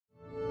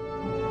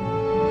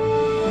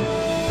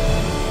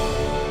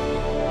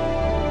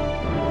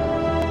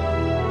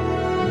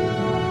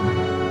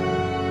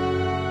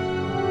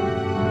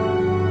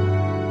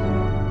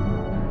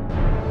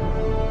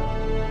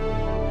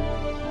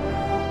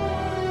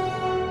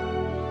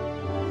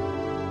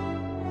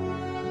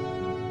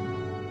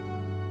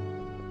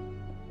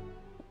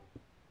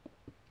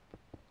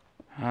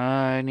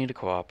I need a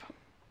co-op.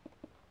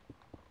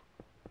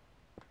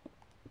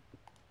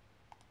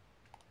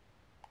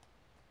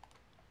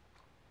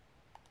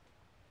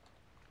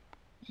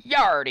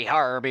 Yardy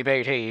harby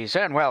mateys,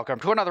 and welcome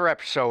to another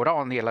episode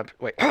on the Olympus.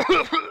 Wait.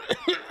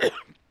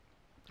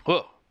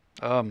 Whoa.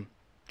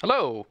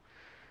 Hello.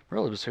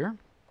 Morilibus here.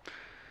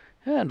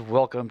 And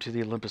welcome to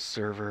the Olympus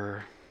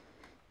server.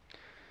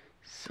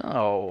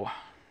 So,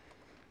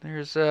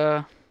 there's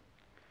a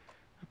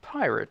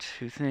pirate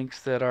who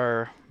thinks that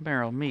our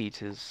marrow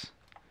meat is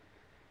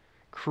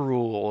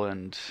cruel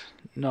and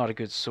not a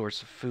good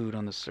source of food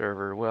on the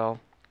server.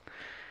 Well,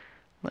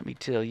 let me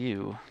tell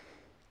you.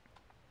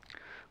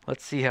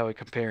 Let's see how it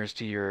compares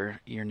to your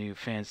new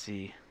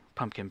fancy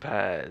pumpkin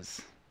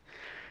pies.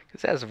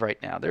 Because as of right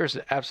now, there's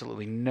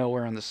absolutely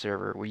nowhere on the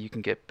server where you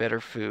can get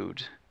better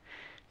food,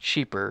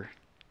 cheaper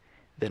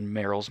than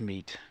Merrill's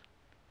meat.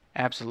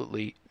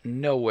 Absolutely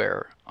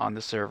nowhere on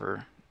the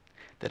server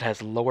that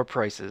has lower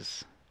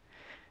prices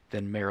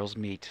than Merrill's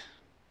meat.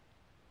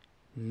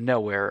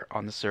 Nowhere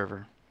on the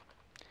server.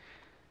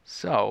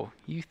 So,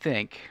 you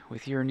think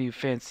with your new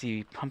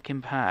fancy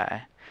pumpkin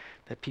pie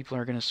that people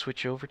are going to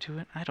switch over to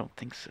it? I don't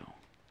think so.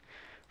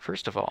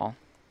 First of all,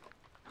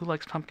 who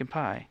likes pumpkin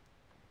pie?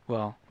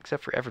 Well,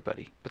 except for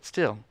everybody, but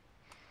still.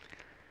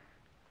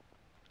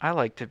 I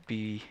like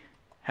to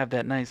have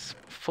that nice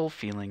full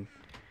feeling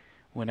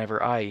whenever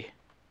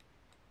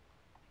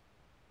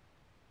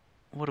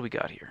what do we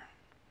got here?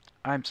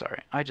 I'm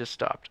sorry, I just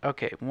stopped.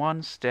 Okay,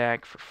 1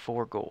 stack for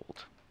 4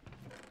 gold.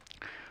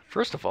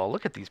 First of all,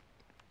 look at these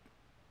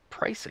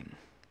pricing.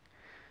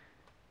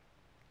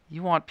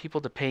 You want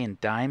people to pay in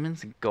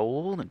diamonds and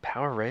gold and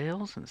power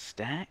rails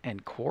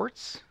and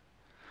quartz?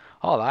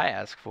 All I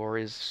ask for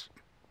is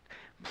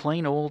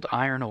plain old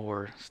iron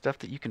ore, stuff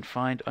that you can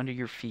find under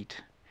your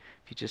feet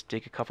if you just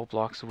dig a couple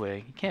blocks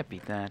away. You can't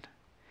beat that.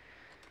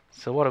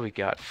 So what do we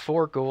got?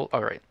 4 gold.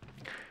 Alright.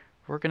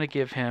 We're going to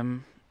give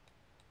him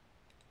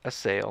a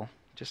sale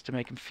just to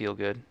make him feel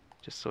good,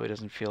 just so he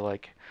doesn't feel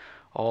like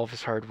all of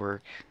his hard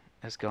work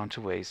has gone to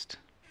waste.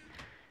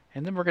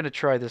 And then we're going to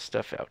try this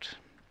stuff out.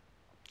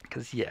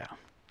 Because, yeah,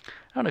 I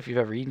don't know if you've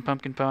ever eaten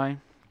pumpkin pie,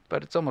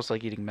 but it's almost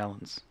like eating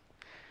melons.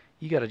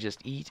 You gotta just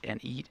eat and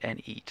eat and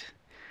eat.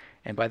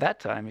 And by that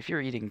time, if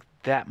you're eating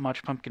that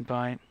much pumpkin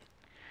pie,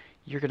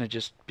 you're gonna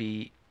just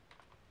be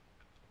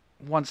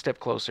 1 step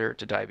closer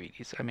to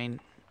diabetes. I mean,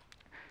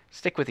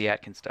 stick with the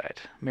Atkins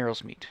diet.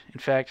 Merrill's meat. In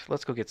fact,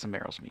 let's go get some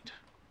Merrill's meat.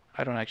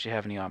 I don't actually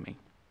have any on me.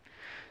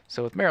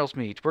 So with Merrill's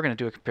meat, we're gonna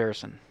do a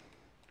comparison.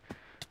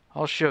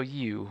 I'll show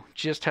you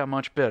just how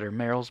much better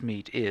Merrill's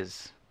meat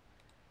is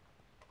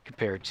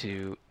compared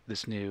to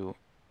this new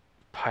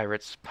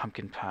Pirate's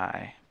Pumpkin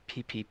Pie,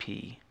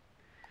 PPP.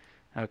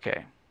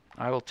 Okay,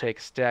 I will take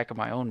a stack of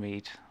my own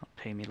meat.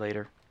 Pay me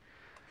later.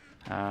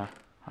 I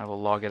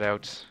will log it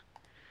out.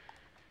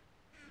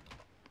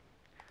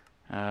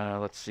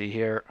 Let's see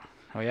here.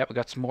 Oh yeah, we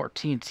got some more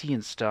TNT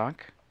in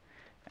stock.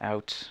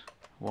 Out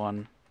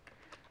 1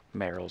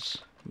 Merrill's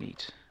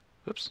meat.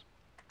 Oops.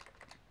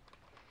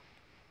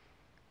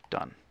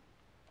 Done.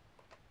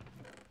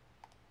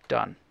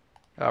 Done.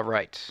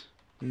 Alright.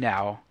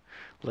 Now,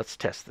 let's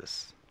test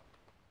this.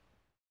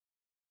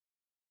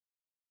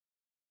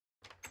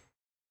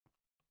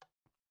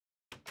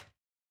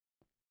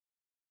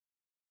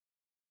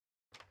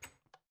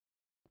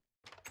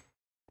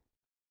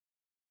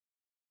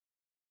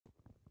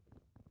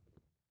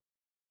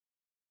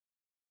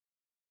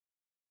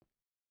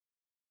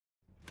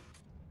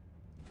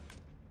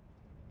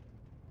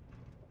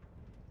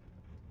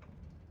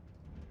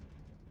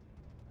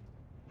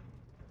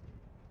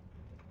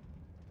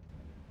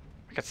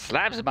 I got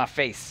slabs in my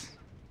face.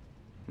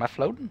 Am I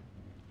floating?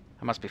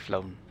 I must be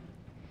floating.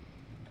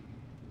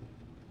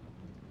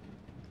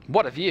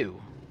 What of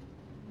you?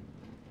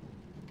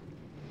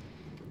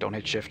 Don't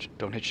hit shift,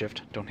 don't hit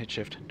shift, don't hit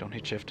shift, don't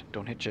hit shift,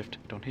 don't hit shift,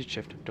 don't hit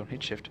shift, don't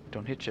hit shift,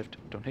 don't hit shift,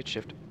 don't hit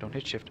shift, don't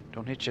hit shift,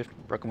 don't hit shift,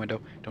 broken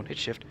window, don't hit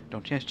shift,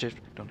 don't hit shift,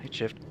 don't hit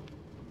shift.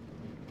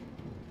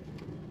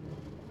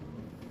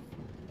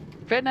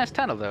 Very nice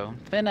tunnel though,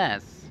 very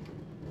nice.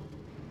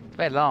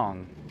 Very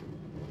long.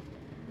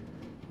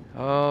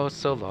 Oh,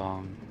 so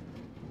long.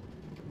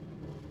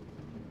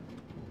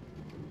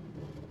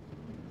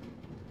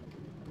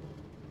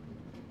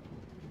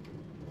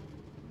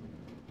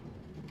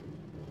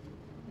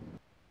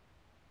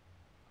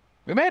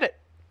 We made it!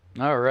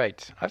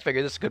 Alright, I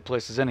figure this is a good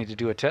place as any to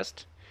do a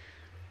test.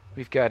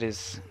 We've got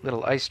his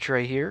little ice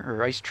tray here,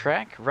 or ice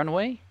track,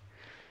 runway.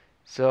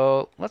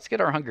 So, let's get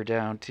our hunger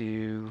down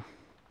to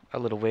a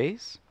little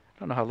ways. I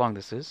don't know how long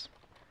this is,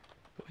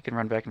 but we can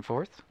run back and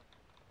forth.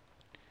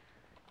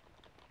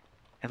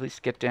 At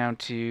least get down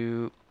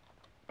to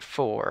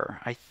 4.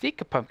 I think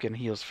a pumpkin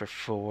heals for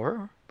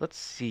 4. Let's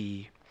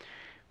see.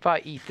 If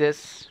I eat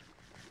this,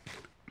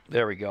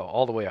 there we go,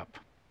 all the way up.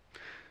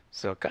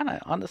 So kind of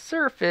on the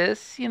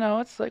surface, you know,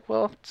 it's like,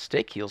 well,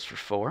 steak heals for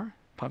 4.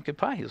 Pumpkin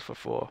pie heals for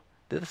 4.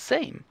 They're the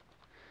same.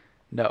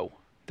 No,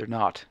 they're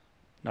not.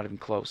 Not even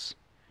close.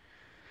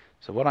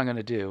 So what I'm going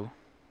to do,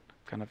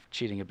 kind of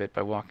cheating a bit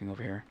by walking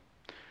over here,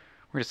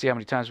 We're going to see how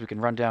many times we can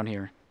run down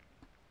here.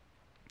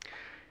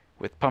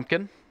 With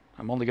pumpkin,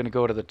 I'm only going to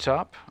go to the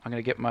top. I'm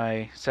going to get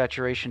my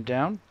saturation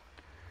down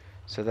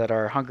so that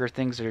our hunger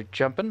things are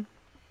jumping.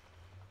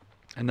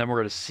 And then we're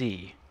going to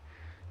see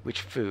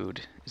which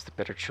food is the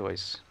better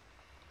choice.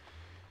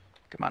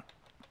 Come on.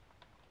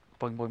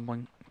 Boing, boing,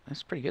 boing.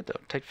 That's pretty good, though.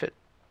 Tight fit.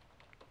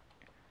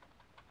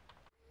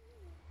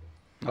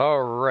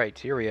 Alright,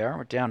 here we are.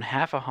 We're down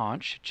half a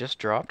haunch. It just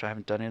dropped. I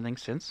haven't done anything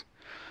since.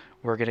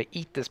 We're going to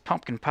eat this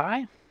pumpkin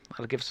pie.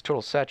 That'll give us a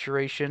total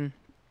saturation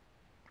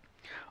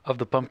of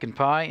the pumpkin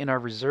pie in our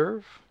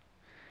reserve.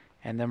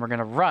 And then we're going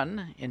to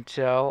run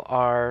until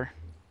our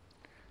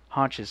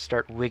haunches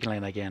start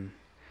wiggling again.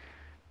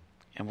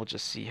 And we'll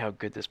just see how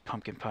good this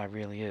pumpkin pie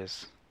really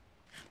is.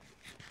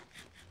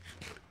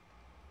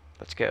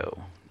 Let's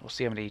go. We'll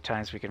see how many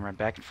times we can run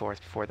back and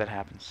forth before that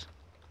happens.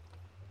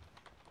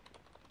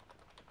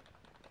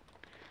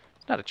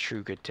 It's not a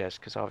true good test,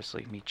 because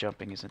obviously me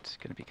jumping isn't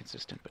going to be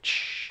consistent, but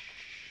shh.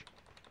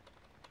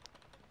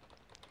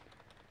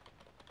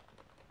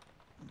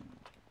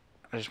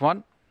 There's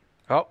one.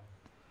 Oh,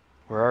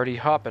 we're already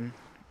hopping.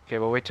 Okay,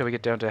 we'll wait till we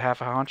get down to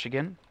half a haunch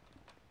again.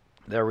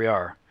 There we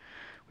are.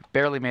 We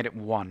barely made it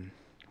 1.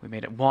 We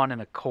made it 1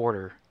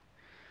 1/4.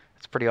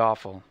 That's pretty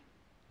awful.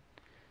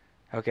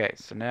 Okay,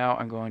 so now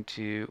I'm going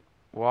to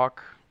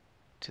walk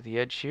to the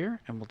edge here,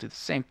 and we'll do the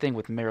same thing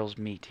with Meryl's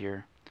meat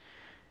here.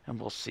 And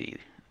we'll see.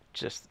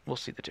 We'll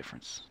see the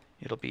difference.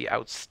 It'll be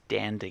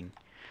outstanding.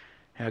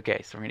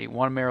 Okay, so we're going to eat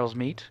 1 Meryl's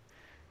meat.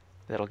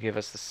 That'll give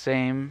us the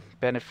same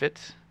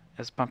benefit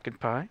as pumpkin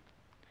pie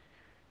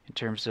in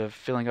terms of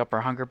filling up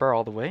our hunger bar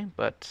all the way,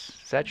 but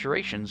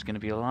saturation is going to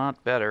be a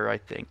lot better, I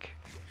think.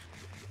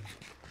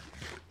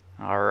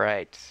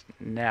 Alright,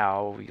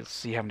 now we'll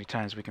see how many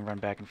times we can run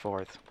back and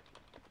forth.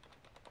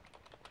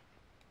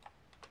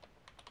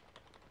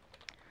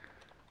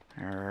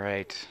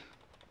 Alright.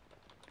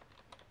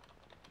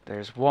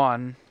 There's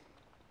one.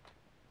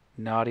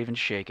 Not even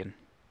shaken.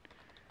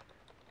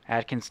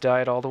 Atkins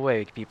diet all the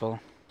way, people.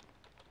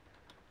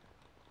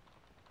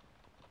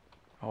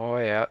 Oh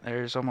yeah,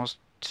 there's almost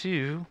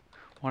 2.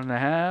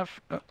 1.5.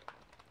 Oh.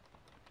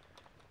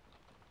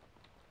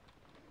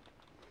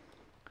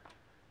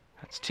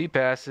 That's 2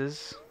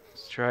 passes.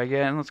 Let's try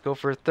again. Let's go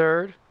for a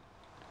third.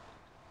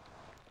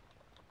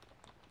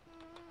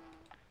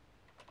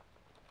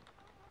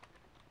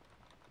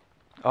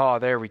 Oh,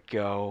 there we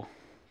go.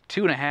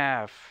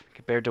 2.5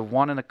 compared to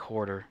 1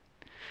 1/4.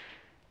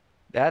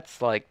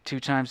 That's like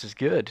 2 times as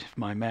good if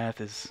my math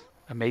is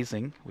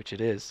amazing, which it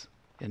is.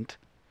 Int.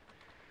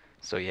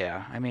 So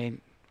yeah, I mean,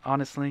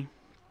 honestly,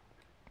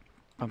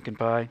 pumpkin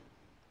pie.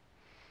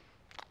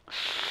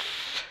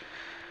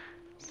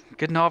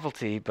 Good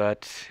novelty,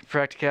 but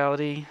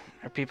practicality,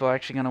 are people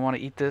actually going to want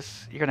to eat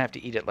this? You're going to have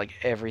to eat it like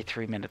every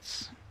 3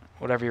 minutes.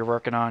 Whatever you're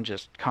working on,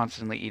 just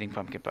constantly eating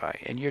pumpkin pie.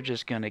 And you're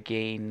just going to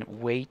gain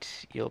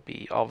weight. You'll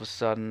be all of a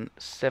sudden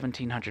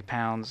 1,700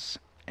 pounds,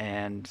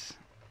 and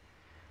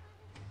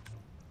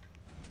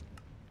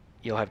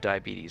you'll have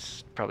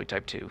diabetes, probably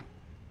type 2.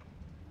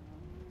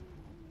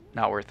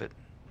 Not worth it.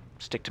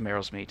 Stick to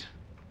Meryl's meat.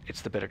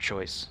 It's the better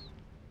choice.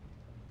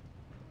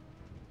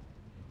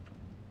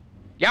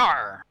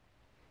 Yar!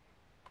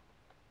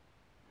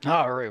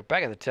 Alright, we're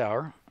back at the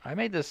tower. I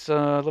made this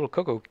little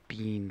cocoa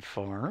bean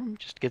farm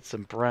just to get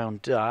some brown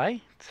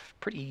dye. It's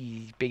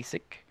pretty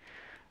basic.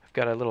 I've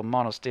got a little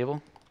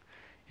monostable.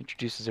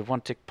 Introduces a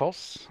 1-tick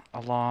pulse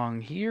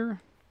along here.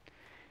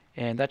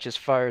 And that just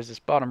fires this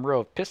bottom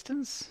row of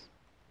pistons.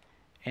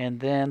 And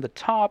then the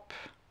top,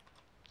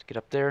 let's get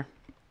up there.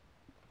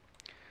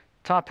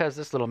 Top has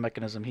this little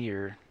mechanism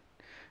here,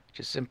 which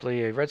is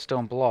simply a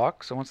redstone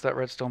block. So once that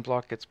redstone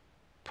block gets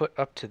put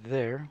up to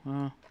there,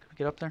 can we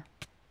get up there?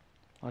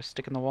 Will I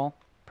stick in the wall?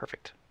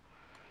 Perfect.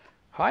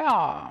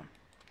 Hiya!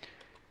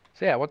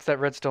 So yeah, once that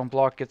redstone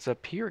block gets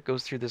up here, it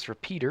goes through this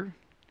repeater.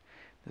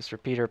 This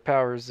repeater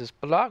powers this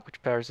block,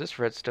 which powers this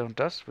redstone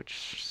dust,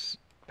 which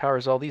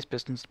powers all these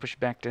pistons to push it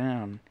back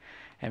down.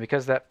 And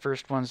because that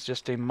first one's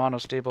just a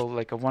monostable,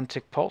 like a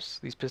 1-tick pulse,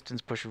 these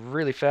pistons push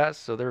really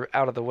fast, so they're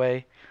out of the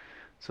way.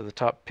 So the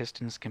top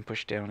pistons can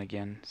push down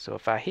again. So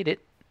if I hit it,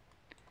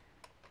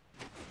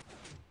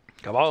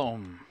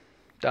 kaboom!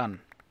 Done.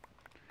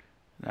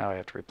 Now I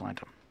have to replant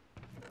them.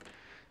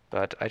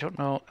 But I don't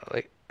know,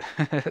 like,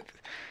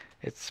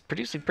 it's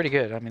producing pretty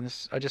good. I mean,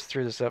 I just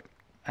threw this up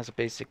as a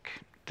basic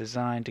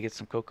design to get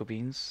some cocoa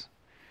beans.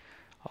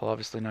 I'm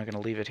obviously not going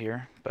to leave it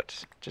here,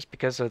 but just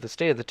because of the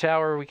state of the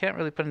tower, we can't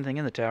really put anything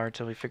in the tower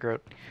until we figure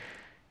out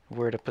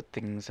where to put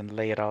things and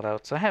lay it all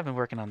out. So I have been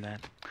working on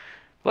that.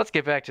 Let's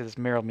get back to this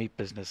Meryl meat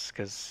business,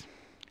 because,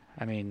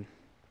 I mean,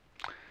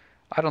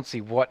 I don't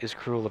see what is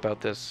cruel about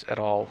this at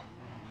all.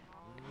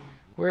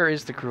 Where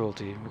is the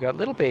cruelty? We got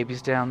little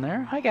babies down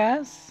there. Hi,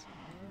 guys.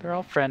 They're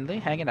all friendly,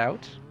 hanging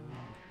out.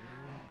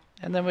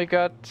 And then we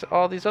got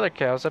all these other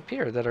cows up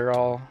here that are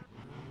all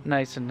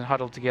nice and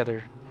huddled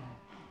together.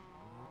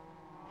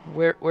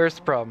 Where's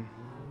the problem?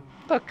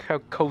 Look how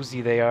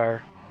cozy they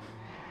are.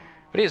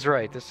 But he's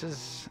right. This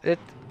is it.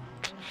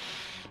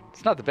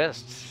 It's not the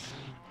best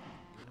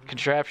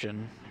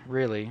contraption,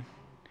 really.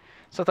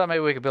 So I thought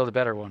maybe we could build a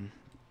better one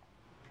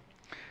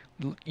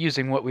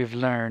using what we've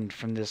learned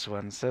from this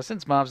one. So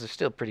since mobs are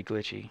still pretty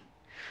glitchy,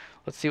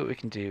 let's see what we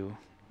can do.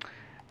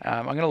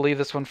 I'm going to leave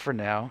this one for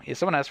now. Yeah,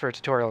 someone asked for a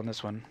tutorial on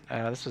this one.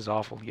 This is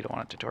awful. You don't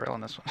want a tutorial on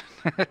this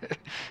one.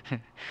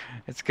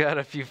 It's got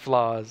a few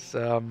flaws.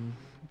 The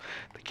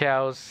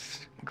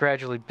cows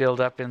gradually build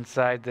up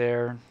inside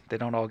there. They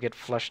don't all get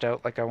flushed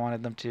out like I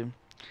wanted them to.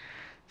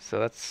 So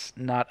that's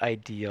not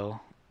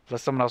ideal.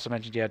 Plus, someone also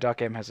mentioned, yeah,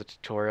 Doc M has a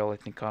tutorial, I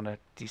think, on a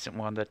decent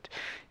one that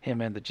him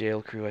and the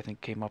jail crew, I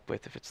think, came up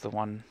with, if it's the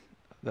one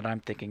that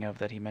I'm thinking of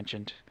that he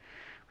mentioned,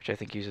 which I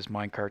think uses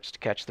minecarts to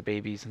catch the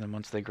babies, and then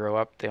once they grow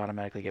up, they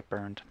automatically get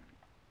burned.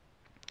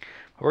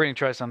 But we're going to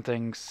try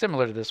something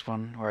similar to this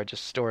one, where I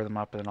just store them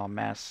up and then I'll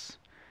mass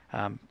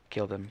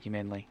kill them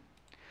humanely.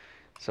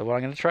 So what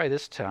I'm going to try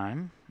this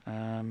time,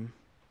 let's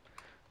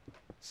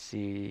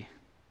see,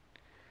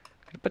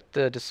 I'm going to put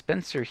the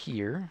dispenser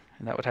here,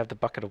 and that would have the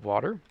bucket of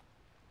water.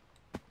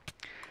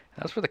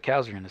 That's where the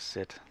cows are going to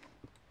sit.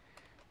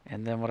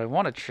 And then what I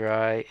want to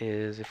try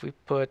is if we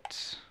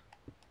put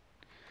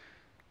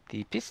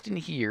the piston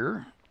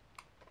here,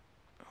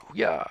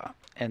 yeah,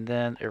 and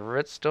then a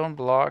redstone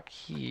block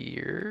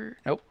here.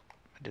 Nope,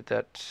 I did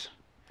that.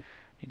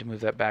 Need to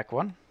move that back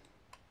one.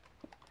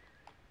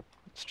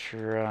 Let's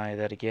try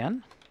that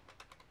again.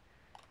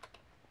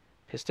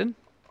 Piston,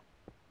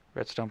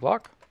 redstone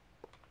block.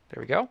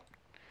 There we go.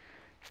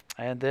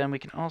 And then we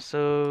can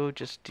also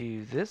just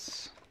do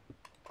this.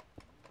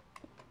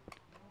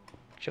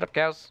 Shut up,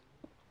 cows.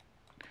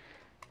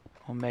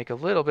 We'll make a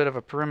little bit of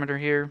a perimeter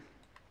here.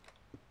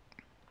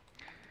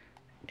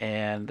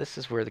 And this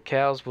is where the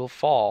cows will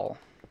fall.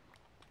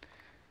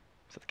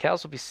 So the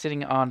cows will be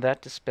sitting on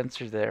that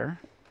dispenser there.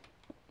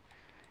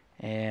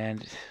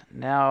 And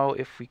now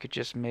if we could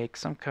just make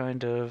some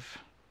kind of...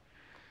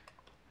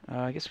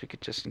 I guess we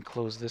could just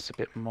enclose this a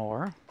bit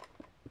more.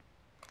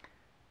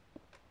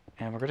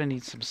 And we're going to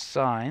need some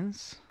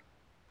signs.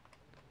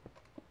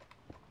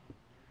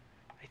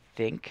 I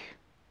think.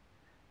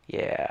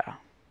 Yeah.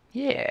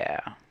 Yeah.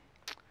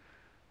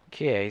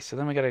 Okay, so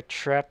then we gotta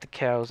trap the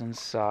cows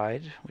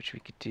inside, which we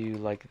could do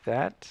like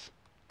that.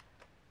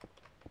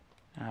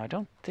 I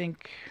don't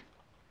think...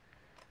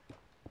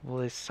 Will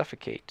they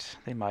suffocate?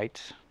 They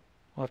might.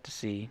 We'll have to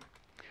see.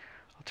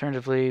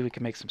 Alternatively, we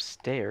can make some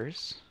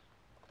stairs.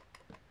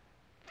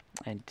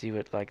 And do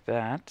it like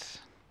that.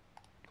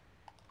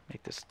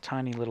 Make this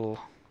tiny little...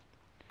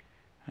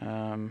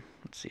 let's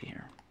see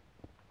here.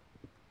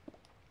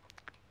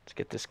 Let's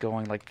get this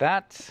going like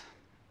that.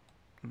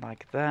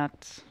 Like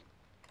that.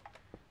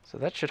 So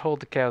that should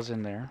hold the cows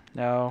in there.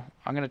 Now,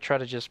 I'm going to try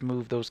to just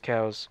move those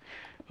cows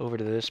over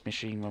to this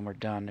machine when we're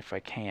done, if I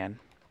can.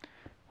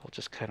 We'll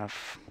just kind of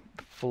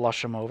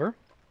flush them over.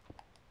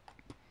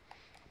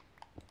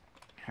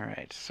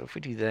 Alright, so if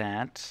we do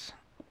that,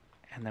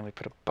 and then we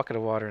put a bucket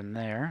of water in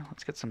there,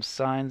 let's get some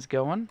signs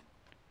going.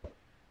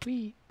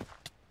 Whee!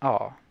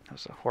 Oh, that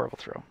was a horrible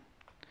throw.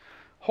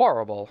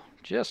 Horrible.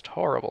 Just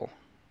horrible.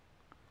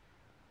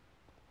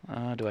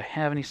 Do I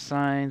have any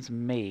signs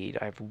made?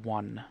 I have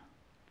one.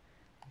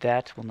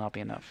 That will not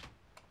be enough.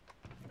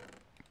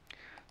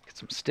 Get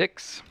some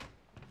sticks.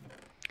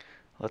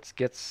 Let's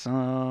get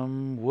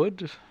some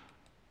wood.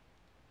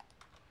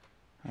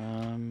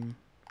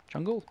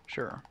 Jungle?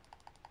 Sure.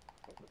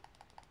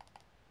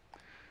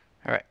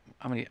 Alright,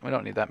 we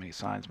don't need that many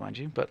signs, mind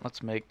you, but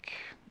let's make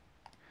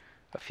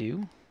a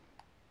few.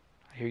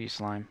 I hear you,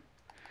 slime.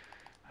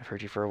 I've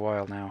heard you for a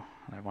while now,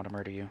 and I want to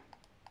murder you.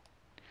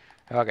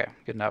 Okay,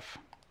 good enough.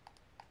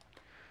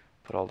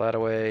 Put all that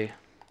away.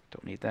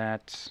 Don't need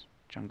that.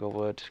 Jungle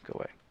wood, go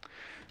away.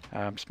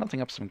 I'm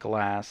smelting up some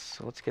glass,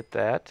 so let's get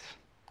that.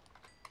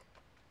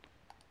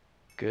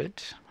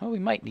 Good. Well, we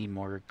might need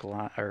more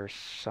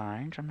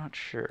signs. I'm not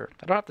sure.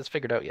 I don't have this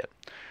figured out yet.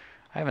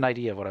 I have an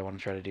idea of what I want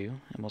to try to do,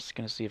 and we're just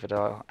going to see if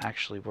it'll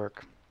actually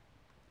work.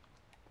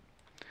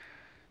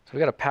 So we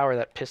got to power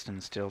that piston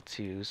still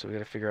too, so we got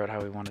to figure out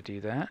how we want to do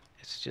that.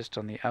 It's just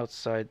on the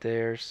outside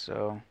there,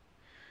 so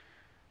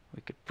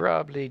we could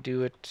probably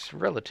do it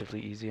relatively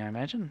easy, I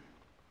imagine.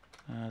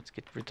 Let's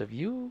get rid of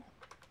you.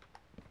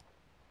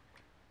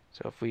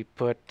 So if we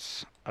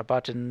put a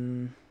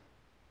button,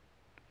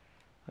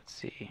 let's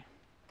see,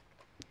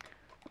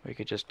 we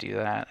could just do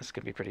that. It's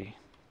going to be pretty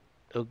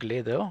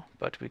ugly though,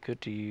 but we could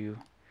do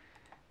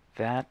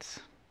that,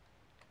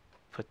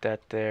 put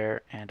that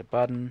there, and a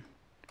button,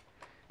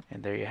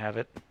 and there you have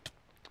it.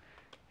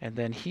 And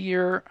then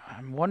here,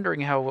 I'm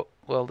wondering how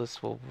well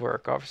this will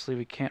work. Obviously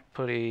we can't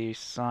put a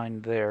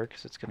sign there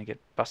because it's going to get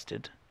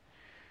busted.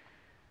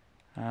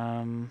 We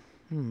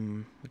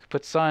could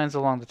put signs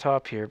along the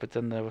top here, but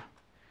then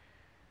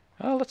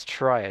well, let's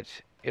try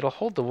it. It'll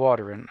hold the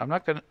water in.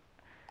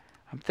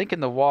 I'm thinking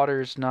the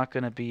water's not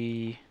gonna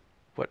be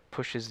what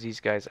pushes these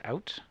guys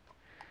out.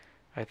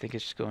 I think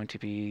it's going to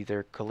be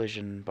their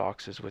collision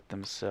boxes with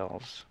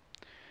themselves.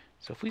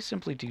 So if we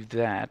simply do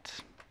that,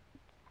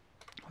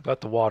 I've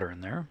got the water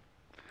in there.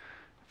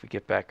 If we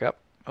get back up,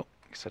 oh,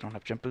 I guess I don't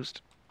have jump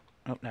boost.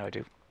 Oh, now I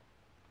do.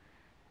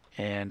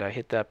 And I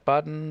hit that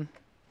button.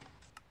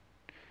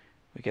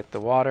 We get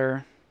the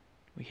water.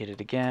 We hit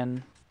it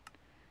again.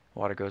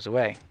 Water goes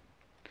away.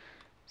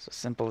 So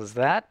simple as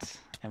that.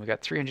 And we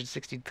got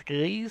 360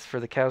 degrees for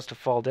the cows to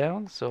fall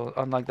down. So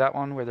unlike that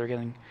one where they're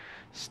getting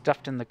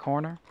stuffed in the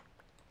corner,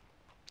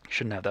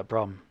 shouldn't have that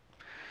problem.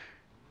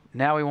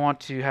 Now we want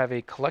to have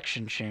a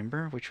collection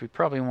chamber, which we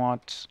probably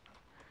want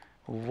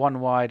one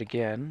wide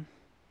again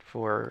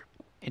for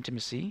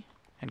intimacy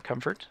and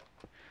comfort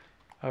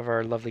of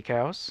our lovely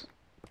cows.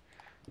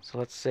 So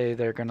let's say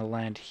they're going to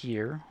land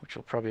here, which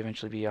will probably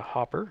eventually be a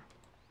hopper.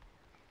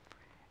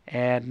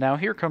 And now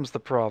here comes the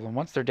problem.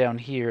 Once they're down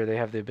here, they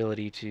have the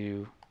ability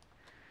to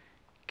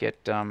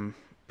get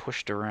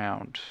pushed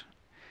around,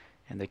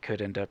 and they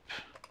could end up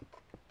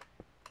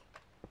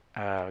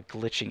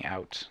glitching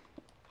out.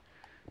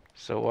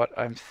 So what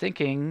I'm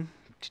thinking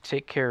to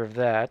take care of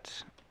that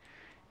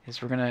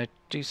is we're going to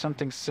do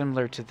something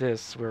similar to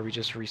this, where we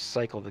just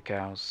recycle the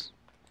cows.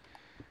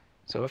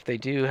 So if they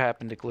do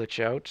happen to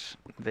glitch out,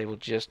 they will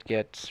just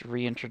get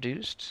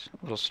reintroduced.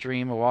 A little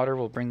stream of water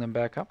will bring them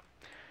back up.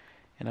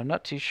 And I'm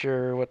not too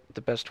sure what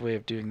the best way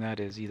of doing that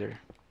is either.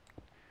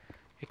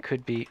 It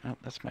could be... Oh,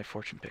 that's my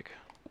fortune pick.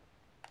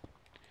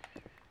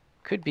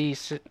 Could be...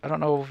 I don't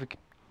know if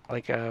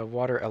like a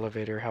water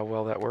elevator, how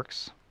well that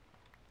works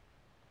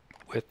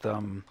with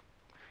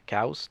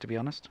cows, to be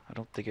honest. I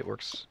don't think it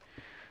works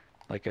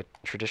like a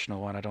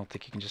traditional one. I don't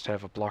think you can just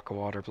have a block of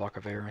water, block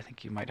of air. I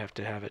think you might have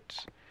to have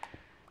it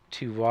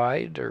too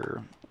wide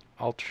or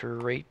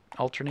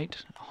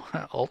alternate.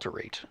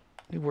 Alterate.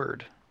 New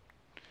word.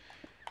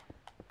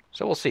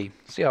 So we'll see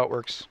how it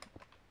works.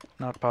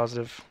 Not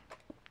positive.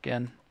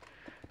 Again,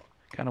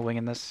 kind of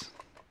winging this.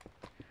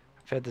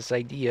 I've had this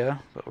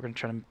idea, but we're going to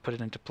try to put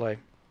it into play.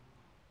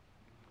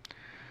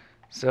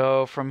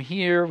 So from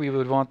here, we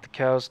would want the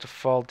cows to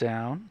fall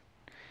down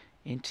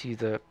into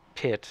the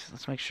pit.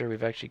 Let's make sure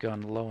we've actually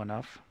gone low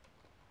enough.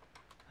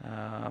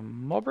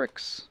 More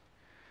bricks.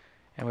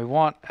 And we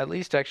want at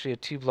least actually a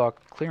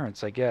 2-block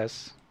clearance, I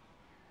guess,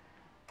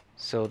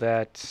 so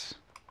that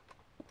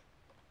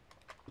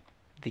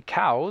the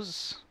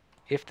cows,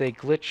 if they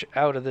glitch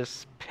out of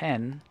this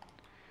pen,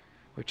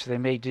 which they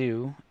may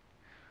do,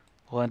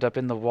 will end up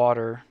in the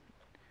water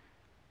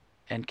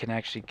and can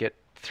actually get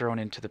thrown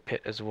into the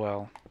pit as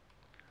well.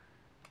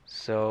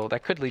 So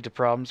that could lead to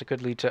problems. It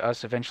could lead to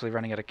us eventually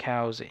running out of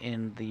cows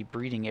in the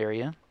breeding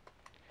area.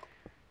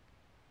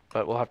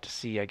 But we'll have to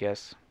see, I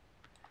guess.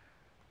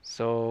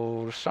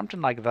 So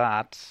something like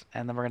that,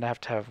 and then we're going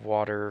to have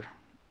water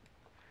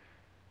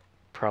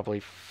probably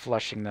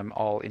flushing them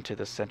all into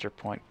the center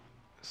point.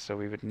 So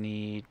we would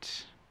need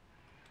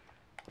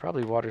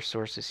probably water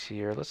sources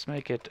here. Let's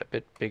make it a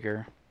bit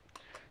bigger.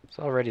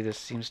 So already this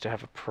seems to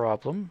have a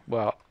problem.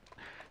 Well,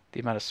 the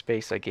amount of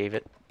space I gave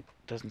it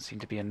doesn't seem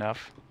to be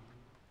enough.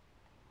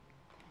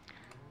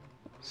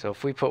 So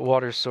if we put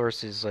water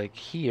sources like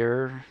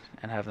here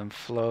and have them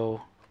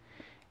flow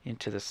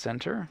into the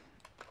center,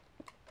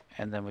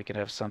 and then we can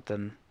have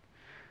something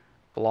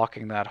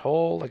blocking that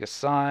hole, like a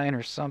sign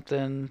or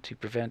something, to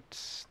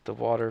prevent the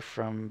water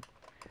from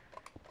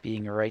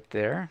being right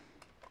there.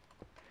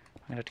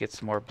 I'm going to have to get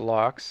some more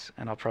blocks,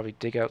 and I'll probably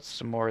dig out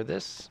some more of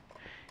this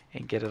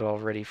and get it all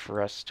ready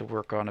for us to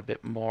work on a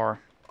bit more.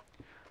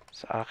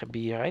 So I'll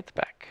be right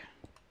back.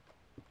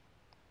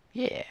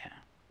 Yeah.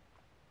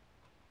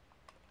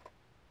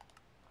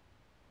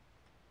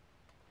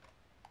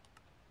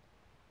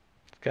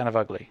 It's kind of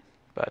ugly,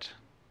 but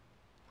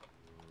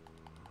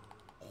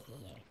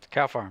it's a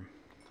cow farm,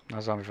 not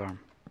a zombie farm.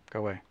 Go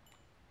away.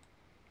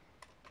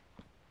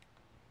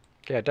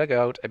 Okay, I dug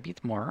out a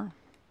bit more.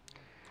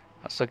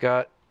 Also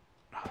got...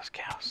 Oh, those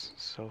cows.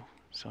 So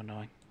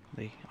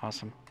annoyingly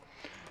awesome.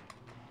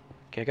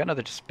 Okay, I got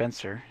another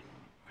dispenser,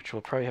 which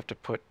we'll probably have to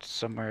put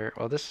somewhere...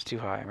 Well, this is too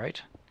high, right?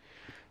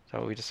 Is that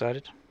what we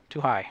decided?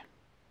 Too high.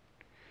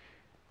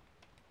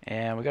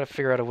 And we got to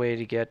figure out a way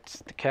to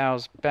get the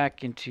cows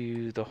back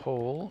into the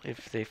hole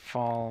if they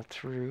fall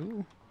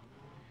through.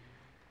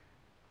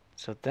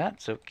 So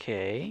that's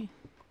okay.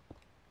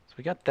 So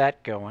we got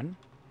that going.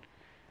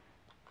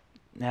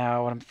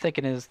 Now what I'm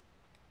thinking is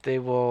they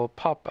will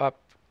pop up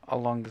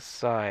along the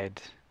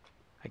side,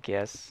 I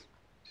guess.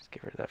 Just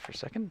get rid of that for a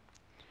second.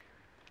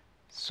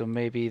 So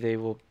maybe they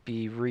will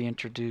be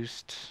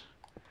reintroduced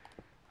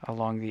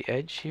along the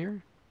edge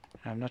here.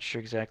 I'm not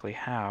sure exactly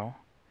how.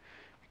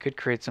 We could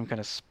create some kind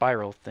of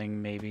spiral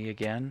thing maybe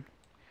again.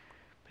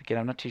 But again,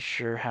 I'm not too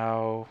sure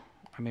how.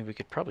 I mean, we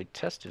could probably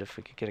test it if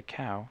we could get a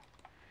cow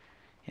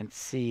and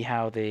see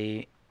how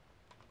they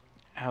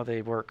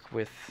work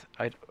with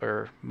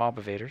mob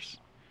evaders.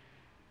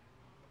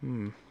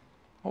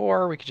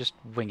 Or we could just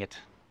wing it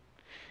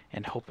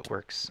and hope it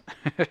works.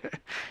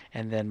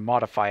 And then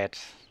modify it.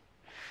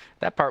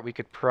 That part we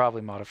could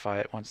probably modify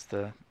it once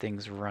the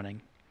thing's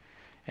running.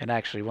 And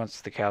actually,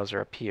 once the cows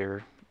are up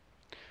here,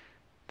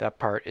 that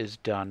part is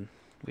done.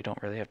 We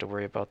don't really have to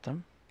worry about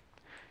them,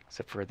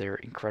 except for their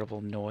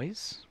incredible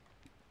noise.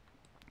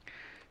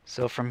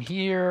 So from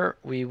here,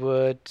 we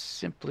would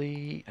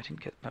simply... I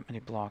didn't get that many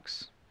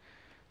blocks.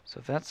 So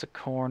that's a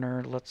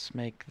corner. Let's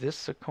make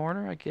this a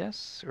corner, I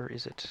guess. Or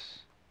is it?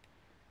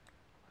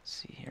 Let's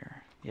see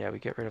here. Yeah, we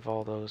get rid of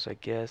all those, I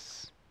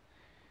guess.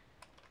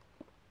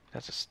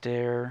 That's a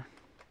stair.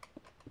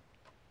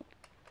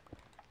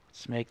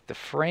 Let's make the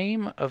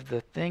frame of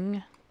the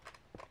thing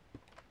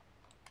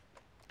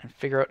and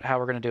figure out how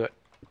we're going to do it.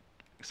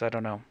 Because I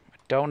don't know. I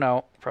don't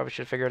know. Probably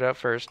should figure it out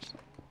first.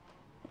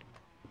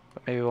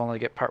 But maybe we'll only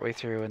get partway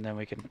through and then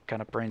we can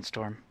kind of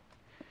brainstorm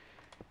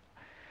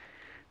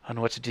on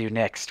what to do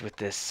next with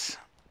this.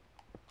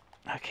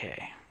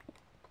 Okay.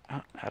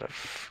 Oh, out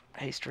of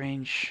haste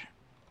range.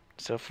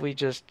 So if we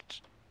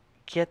just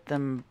get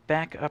them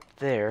back up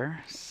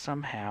there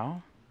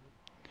somehow.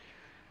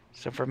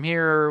 So from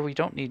here, we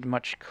don't need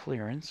much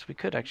clearance. We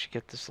could actually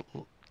get this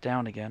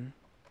down again.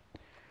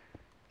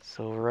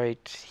 So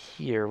right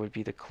here would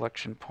be the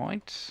collection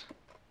point.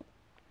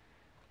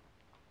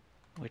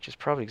 Which is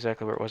probably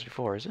exactly where it was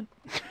before, is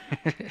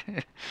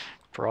it?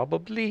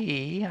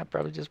 Probably. I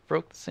probably just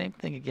broke the same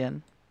thing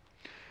again.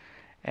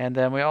 And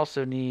then we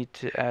also need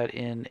to add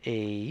in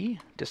a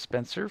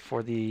dispenser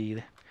for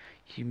the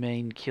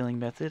humane killing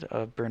method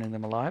of burning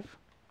them alive.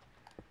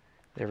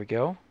 There we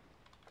go.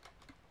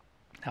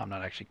 Now, I'm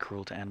not actually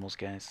cruel to animals,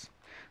 guys.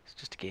 It's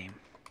just a game.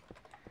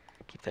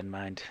 Keep that in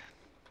mind.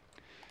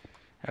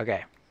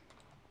 Okay.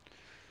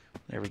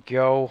 There we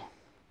go.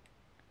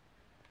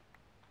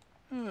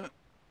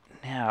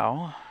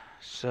 Now,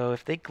 so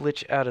if they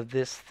glitch out of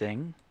this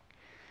thing,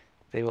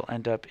 they will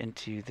end up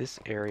into this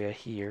area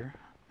here.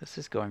 This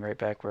is going right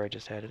back where I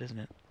just had it, isn't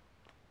it?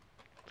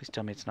 Please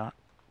tell me it's not.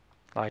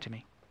 Lie to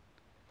me.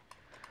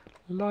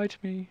 Lie to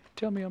me.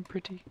 Tell me I'm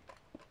pretty.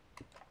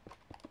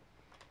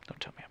 Don't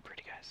tell me I'm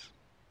pretty, guys.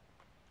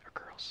 Or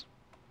girls.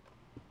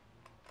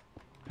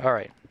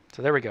 Alright,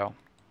 so there we go.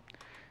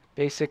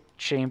 Basic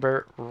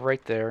chamber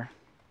right there.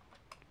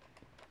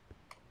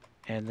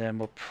 And then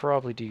we'll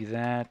probably do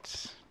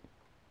that.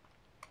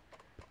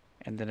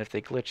 And then if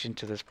they glitch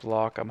into this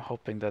block, I'm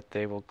hoping that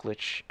they will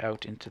glitch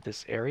out into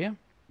this area.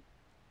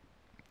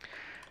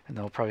 And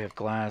then we'll probably have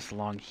glass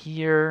along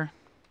here.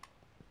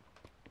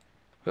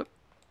 Whoop.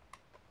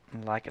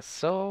 Like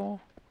so.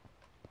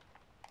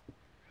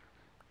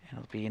 And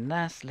it'll be a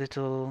nice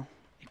little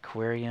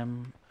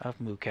aquarium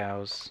of moo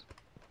cows.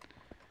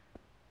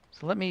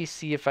 So let me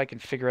see if I can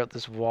figure out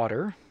this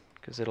water,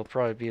 because it'll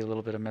probably be a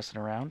little bit of messing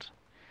around.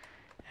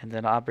 And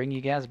then I'll bring you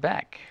guys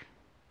back.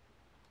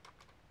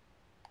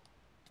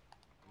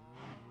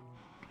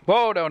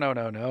 Whoa, no, no,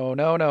 no, no,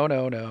 no, no,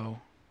 no, no.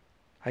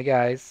 Hi,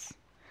 guys.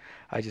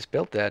 I just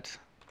built that.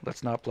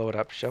 Let's not blow it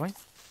up, shall we?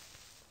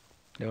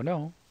 No,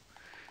 no.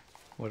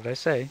 What did I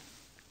say?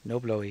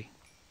 No blowy.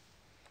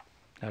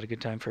 Not a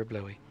good time for a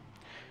blowy.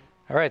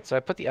 Alright, so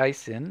I put the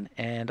ice in,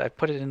 and I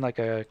put it in like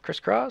a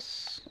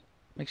crisscross.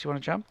 Makes you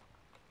want to jump.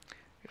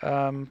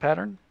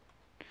 Pattern.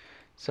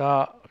 So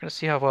I'm going to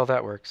see how well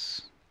that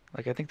works.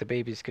 Like, I think the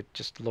babies could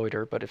just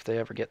loiter, but if they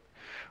ever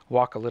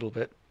walk a little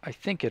bit, I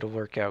think it'll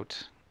work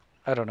out.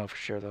 I don't know for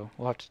sure, though.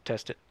 We'll have to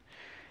test it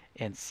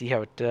and see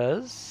how it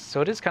does.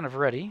 So it is kind of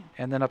ready.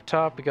 And then up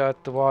top, we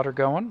got the water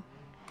going.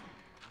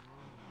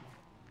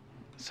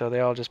 So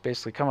they all just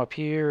basically come up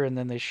here, and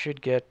then they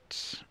should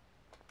get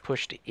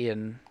pushed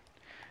in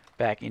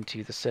back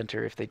into the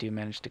center if they do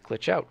manage to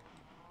glitch out.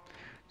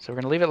 So we're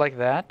going to leave it like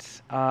that.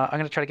 I'm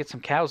going to try to get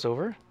some cows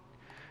over.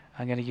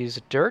 I'm going to use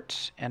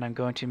dirt, and I'm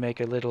going to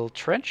make a little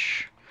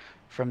trench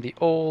from the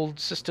old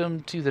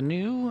system to the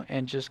new,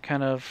 and just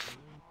kind of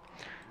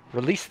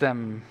release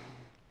them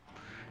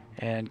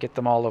and get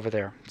them all over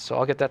there. So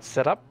I'll get that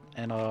set up,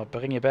 and I'll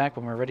bring you back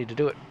when we're ready to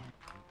do it.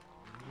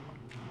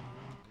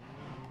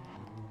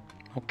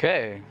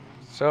 Okay,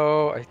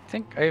 so I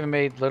think I even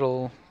made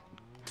little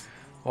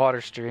water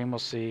stream. We'll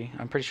see.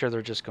 I'm pretty sure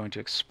they're just going to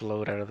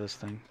explode out of this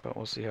thing, but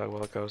we'll see how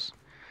well it goes.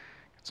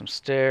 Get some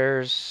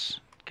stairs.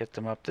 Get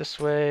them up this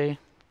way.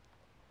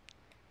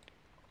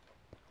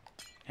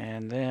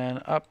 And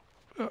then up.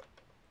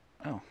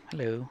 Oh,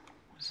 hello.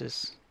 What's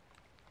this?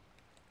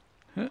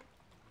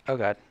 Oh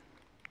god.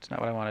 It's not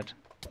what I wanted.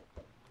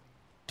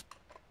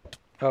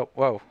 Oh,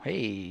 whoa.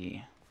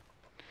 Hey.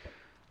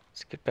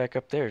 Let's get back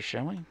up there,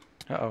 shall we?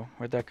 Uh-oh.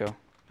 Where'd that go?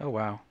 Oh,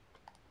 wow.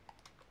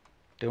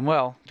 Doing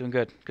well. Doing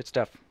good. Good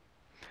stuff.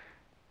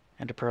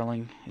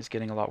 Enderpearling is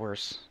getting a lot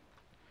worse.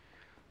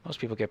 Most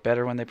people get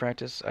better when they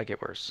practice. I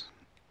get worse.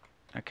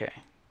 Okay.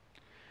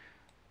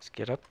 Let's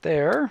get up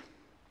there.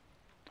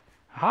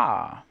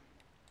 Ha!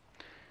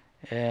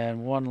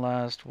 And one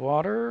last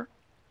water.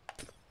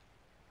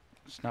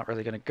 It's not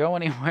really going to go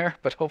anywhere,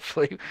 but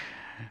hopefully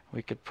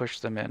we could push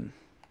them in.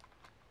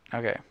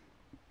 Okay.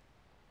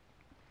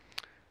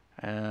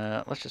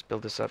 Let's just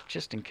build this up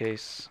just in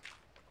case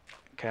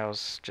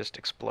cows just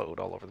explode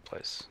all over the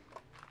place.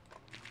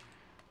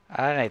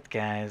 Alright,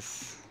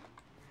 guys.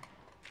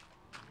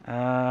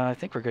 I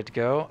think we're good to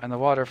go. And the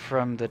water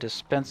from the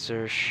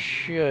dispenser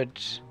should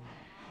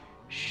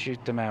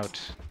shoot them out.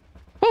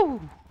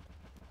 Woo!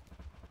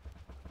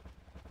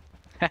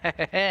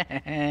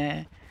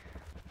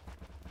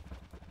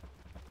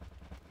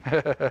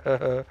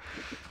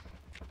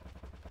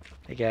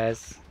 Hey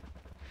guys.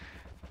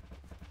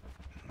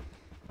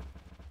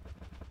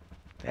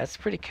 That's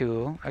pretty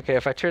cool. Okay,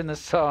 if I turn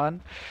this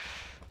on,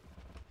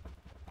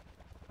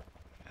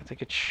 I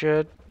think it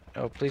should.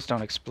 Oh, please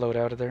don't explode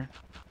out of there.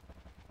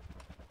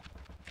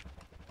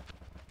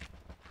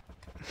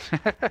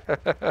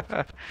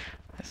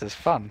 This is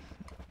fun.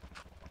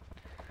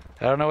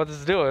 I don't know what this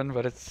is doing,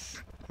 but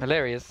it's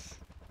hilarious.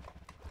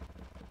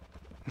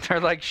 They're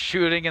like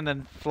shooting and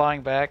then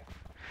flying back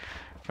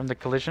from the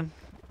collision.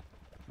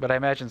 But I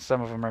imagine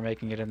some of them are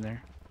making it in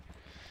there.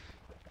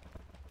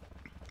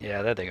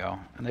 Yeah, there they go.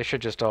 And they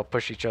should just all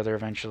push each other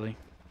eventually.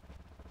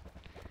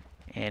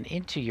 And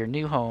into your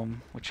new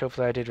home, which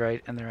hopefully I did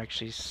right, and they're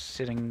actually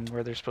sitting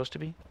where they're supposed to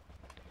be.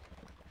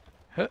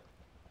 Huh.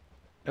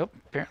 Oh,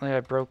 apparently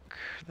I broke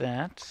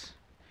that.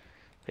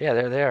 But yeah,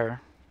 there they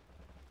are.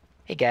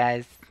 Hey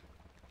guys.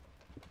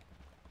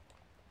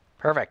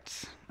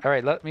 Perfect.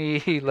 Alright, let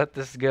me let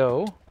this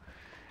go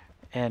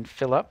and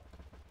fill up.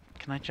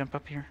 Can I jump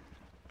up here?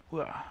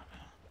 Whoa.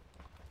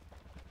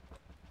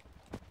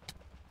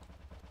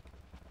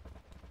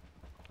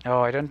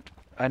 Oh,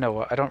 I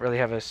know, I don't really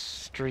have a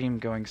stream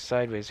going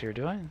sideways here,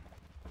 do I?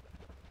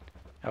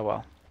 Oh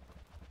well.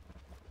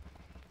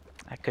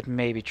 I could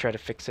maybe try to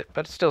fix it,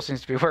 but it still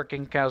seems to be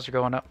working. Cows are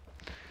going up.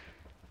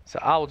 So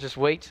I'll just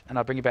wait, and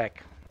I'll bring you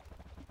back.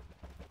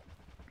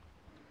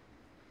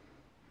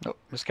 Oh,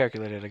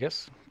 miscalculated, I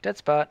guess. Dead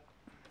spot.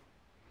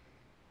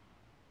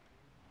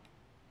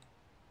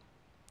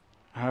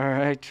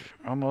 Alright,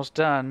 almost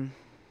done.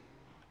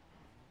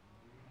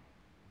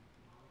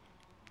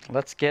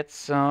 Let's get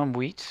some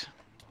wheat.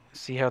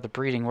 See how the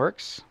breeding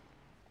works.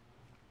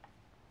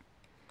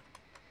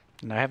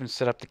 And I haven't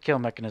set up the kill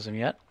mechanism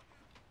yet.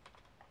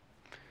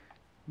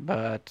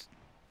 But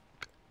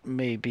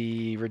may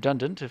be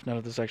redundant if none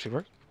of this actually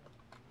works.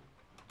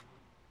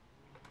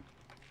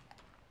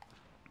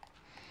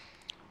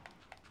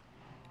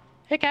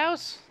 Hey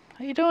cows,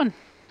 how you doing?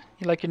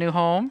 You like your new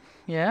home?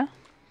 Yeah?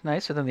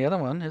 Nicer than the other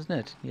one, isn't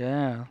it?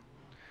 Yeah.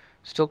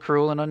 Still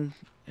cruel and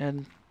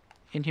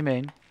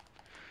inhumane.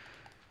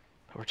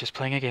 But we're just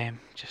playing a game.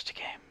 Just a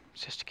game.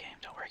 It's just a game.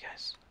 Don't worry,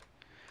 guys.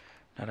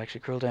 Not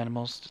actually cruel to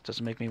animals. It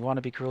doesn't make me want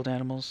to be cruel to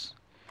animals.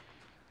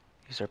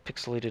 These are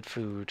pixelated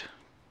food.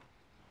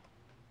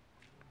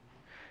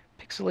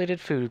 Pixelated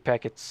food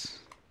packets.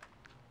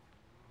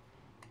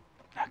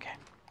 Okay.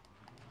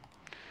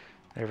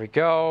 There we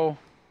go.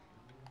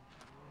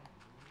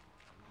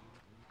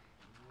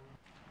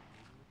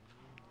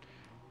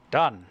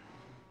 Done.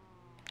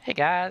 Hey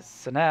guys,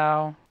 so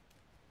now...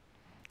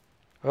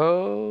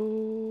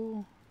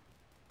 Oh...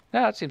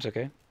 No, it seems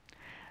okay.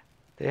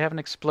 They haven't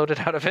exploded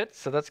out of it,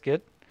 so that's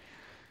good.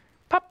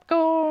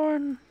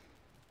 Popcorn!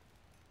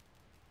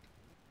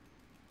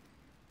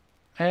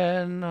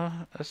 And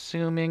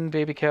assuming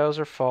baby cows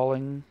are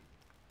falling.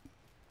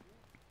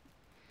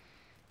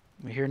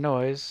 We hear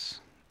noise.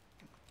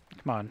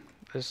 Come on.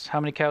 There's how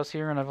many cows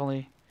here? And I've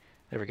only...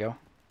 There we go.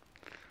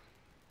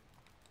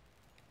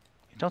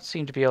 You don't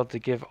seem to be able to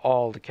give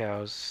all the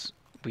cows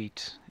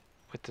wheat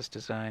with this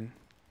design.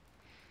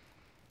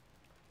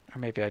 Or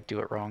maybe I do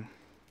it wrong.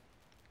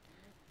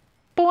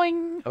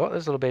 Boing! Oh,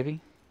 there's a little baby.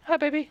 Hi,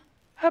 baby.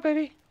 Hi,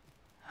 baby.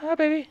 Hi,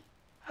 baby.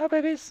 Hi,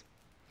 babies.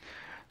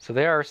 So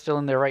they are still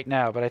in there right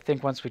now, but I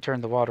think once we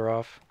turn the water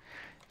off,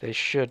 they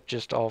should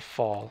just all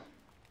fall.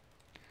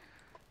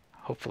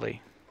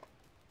 Hopefully.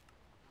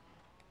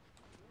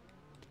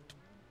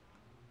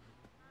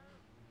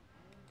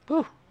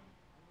 Woo!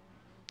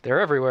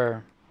 They're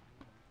everywhere.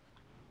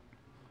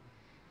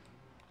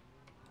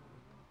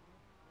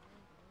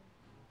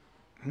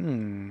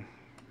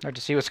 Hard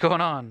to see what's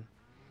going on.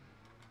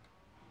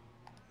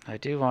 I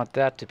do want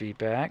that to be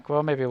back.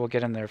 Well, maybe we'll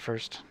get in there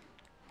first.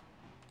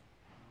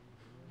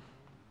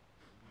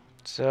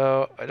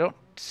 So, I don't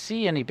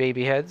see any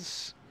baby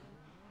heads.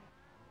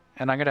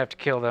 And I'm going to have to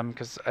kill them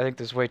because I think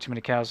there's way too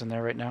many cows in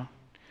there right now.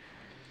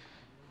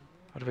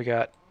 What do we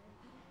got?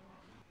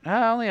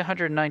 Only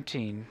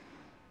 119.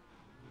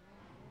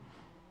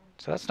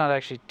 So that's not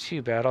actually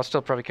too bad. I'll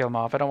still probably kill them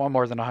off. I don't want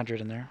more than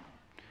 100 in there.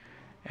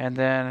 And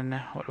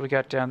then, what do we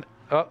got down?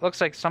 Oh,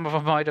 looks like some of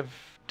them might have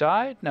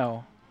died?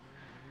 No.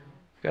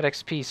 Got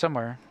XP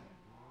somewhere.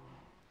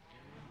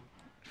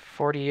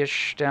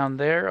 40-ish down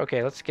there.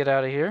 Okay, let's get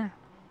out of here.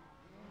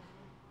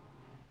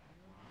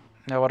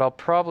 Now what I'll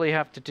probably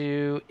have to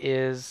do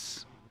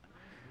is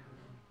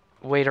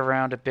wait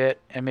around a bit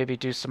and maybe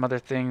do some other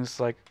things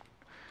like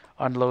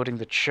unloading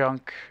the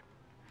chunk.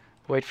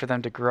 Wait for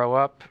them to grow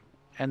up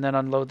and then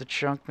unload the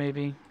chunk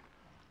maybe.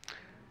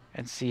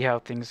 And see how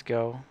things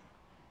go.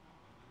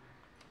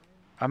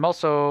 I'm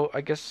also,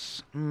 I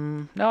guess,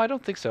 no, I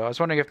don't think so. I was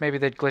wondering if maybe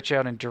they'd glitch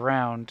out and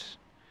drowned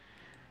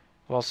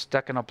while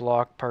stuck in a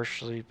block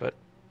partially, but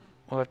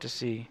we'll have to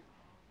see.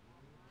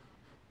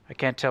 I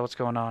can't tell what's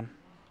going on.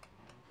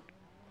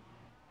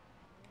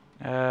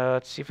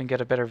 Let's see if we can get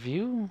a better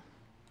view.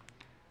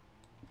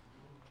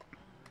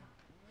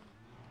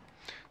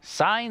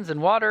 Signs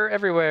and water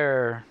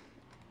everywhere.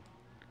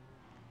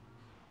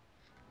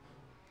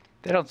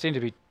 They don't seem to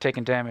be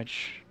taking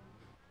damage.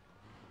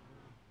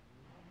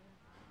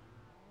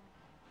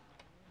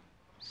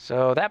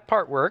 So that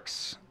part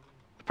works.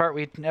 part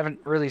we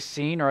haven't really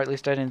seen, or at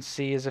least I didn't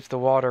see, is if the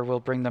water will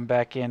bring them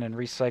back in and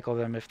recycle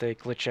them if they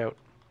glitch out.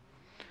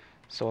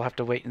 So we'll have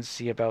to wait and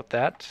see about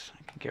that.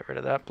 I can get rid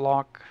of that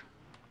block.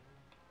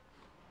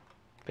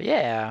 But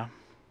yeah.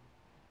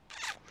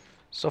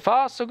 So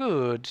far, so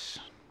good.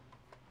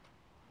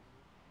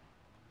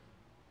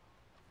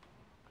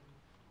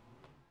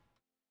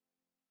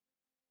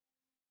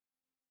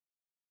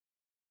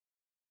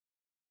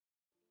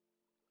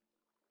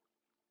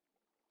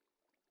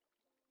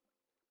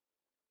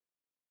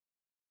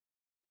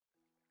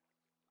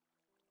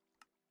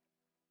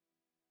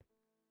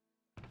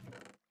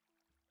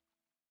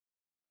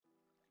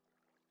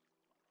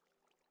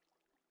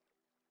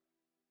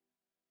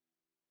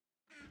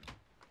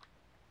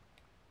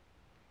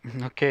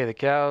 Okay, the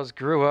cows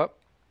grew up.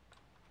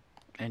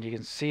 And you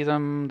can see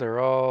them. They're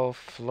all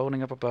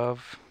floating up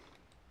above.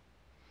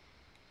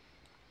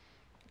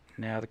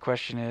 Now the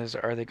question is,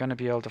 are they going to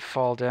be able to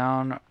fall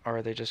down, or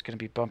are they just going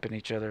to be bumping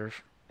each other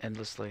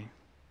endlessly?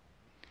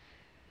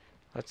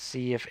 Let's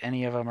see if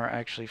any of them are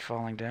actually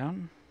falling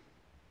down.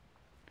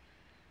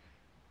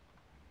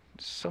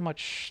 So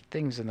much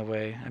things in the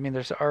way. I mean,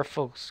 there's our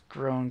folks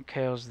grown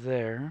cows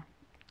there.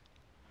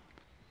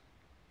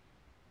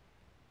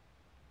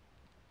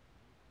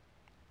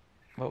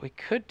 What we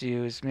could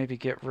do is maybe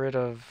get rid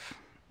of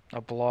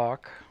a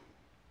block.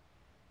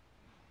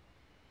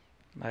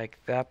 Like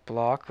that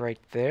block right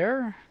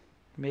there,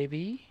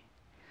 maybe.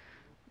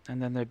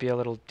 And then there'd be a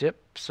little dip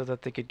so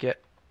that they could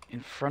get in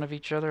front of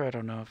each other. I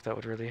don't know if that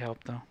would really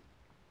help, though.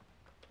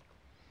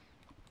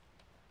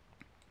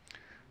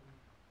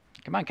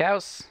 Come on,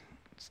 cows.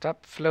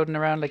 Stop floating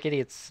around like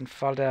idiots and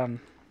fall down.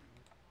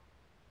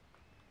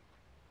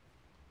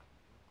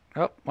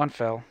 Oh, one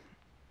fell.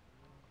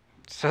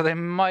 So they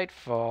might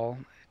fall.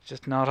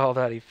 Just not all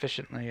that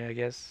efficiently, I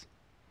guess.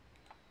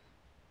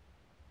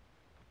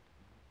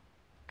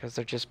 Because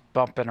they're just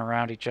bumping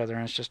around each other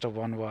and it's just a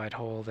one wide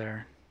hole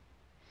there.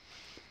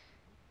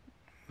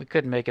 We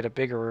could make it a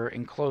bigger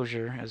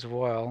enclosure as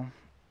well.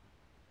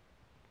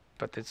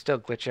 But they'd still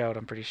glitch out,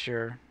 I'm pretty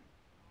sure.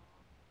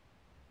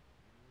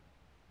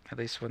 At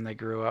least when they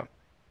grew up.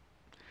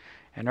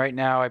 And right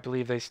now, I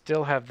believe they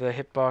still have the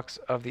hitbox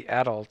of the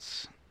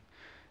adults.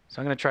 So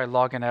I'm going to try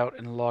logging out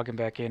and logging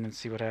back in and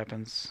see what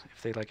happens.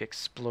 If they like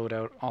explode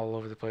out all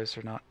over the place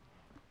or not.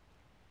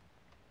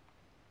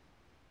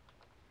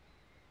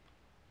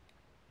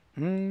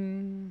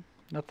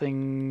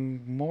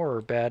 Nothing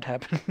more bad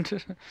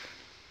happened.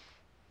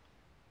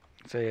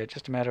 So yeah,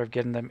 just a matter of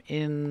getting them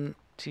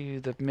into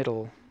the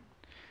middle.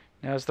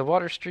 Now is the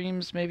water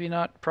streams maybe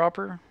not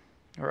proper?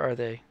 Or are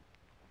they?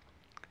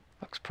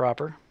 Looks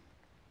proper.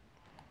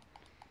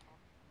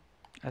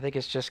 I think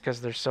it's just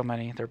because there's so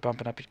many. They're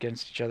bumping up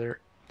against each other.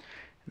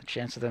 And the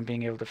chance of them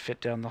being able to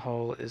fit down the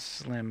hole is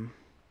slim.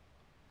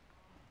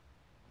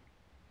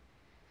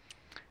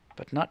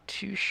 But not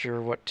too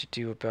sure what to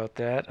do about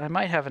that. I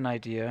might have an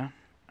idea.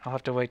 I'll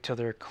have to wait till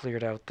they're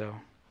cleared out, though.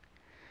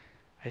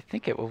 I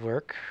think it will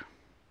work.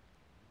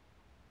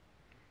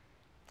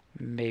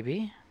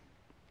 Maybe.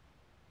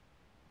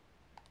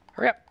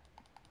 Hurry up!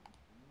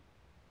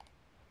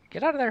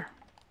 Get out of there!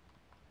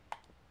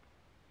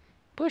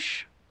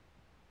 Push!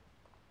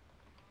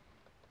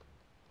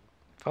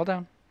 Fall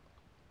down.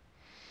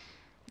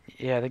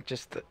 Yeah, I think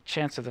just the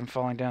chance of them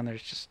falling down there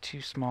is just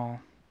too small.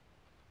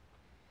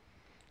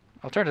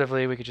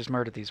 Alternatively, we could just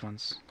murder these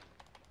ones.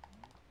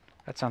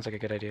 That sounds like a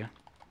good idea.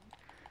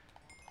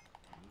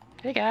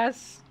 Hey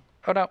guys!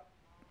 Oh no,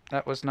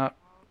 that was not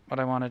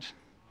what I wanted.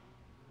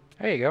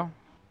 There you go.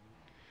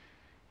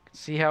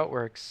 See how it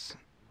works.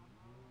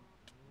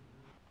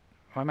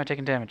 Why am I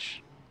taking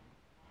damage?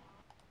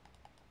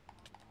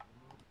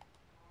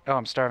 Oh,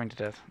 I'm starving to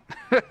death.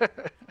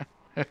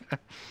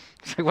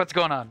 It's like, what's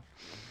going on?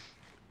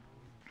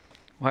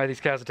 Why are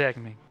these cows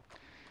attacking me?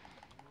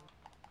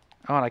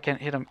 Oh, and I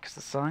can't hit them because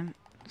the sign?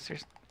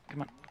 Seriously?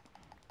 Come on.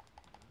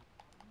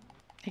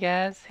 Hey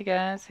guys, hey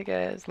guys, hey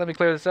guys. Let me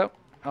clear this up.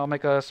 I'll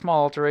make a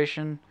small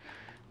alteration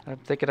I'm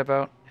thinking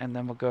about, and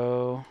then we'll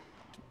go...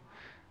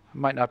 I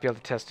might not be able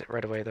to test it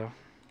right away, though.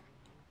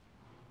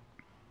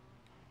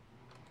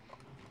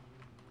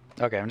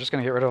 Okay, I'm just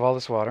going to get rid of all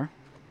this water.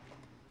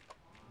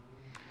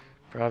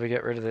 Probably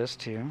get rid of this,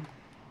 too.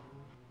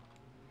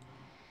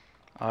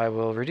 I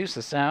will reduce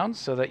the sound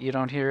so that you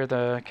don't hear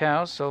the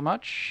cows so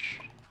much,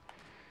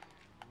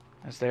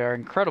 as they are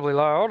incredibly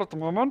loud at the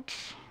moment.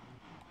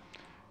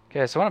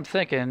 Okay, so what I'm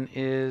thinking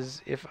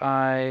is if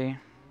I...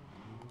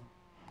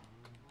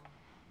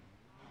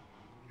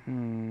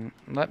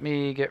 let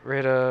me get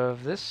rid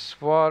of this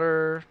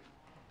water,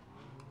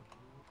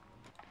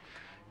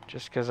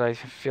 just because I'm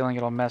feeling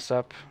it'll mess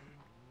up.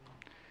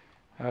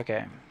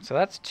 Okay, so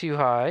that's too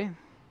high.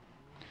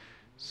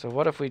 So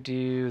what if we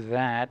do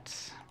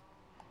that?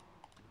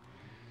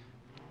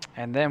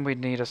 And then we'd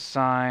need a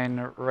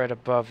sign right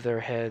above their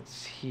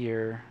heads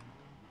here.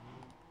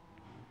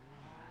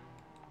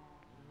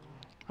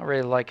 I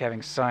really like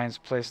having signs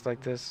placed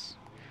like this.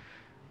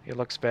 It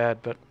looks bad,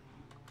 but...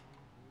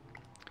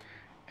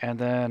 And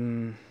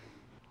then...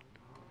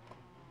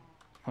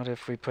 What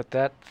if we put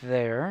that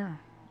there?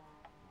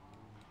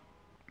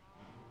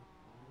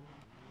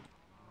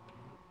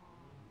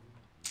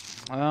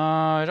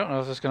 I don't know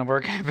if this is going to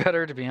work any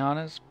better, to be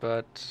honest,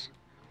 but...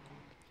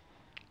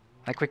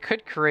 Like, we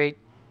could create...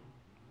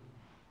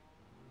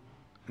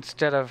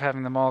 Instead of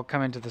having them all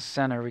come into the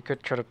center, we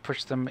could try to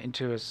push them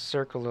into a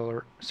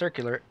circular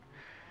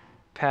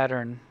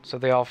pattern so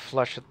they all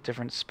flush at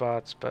different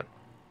spots, but...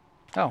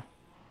 Oh.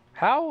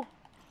 How?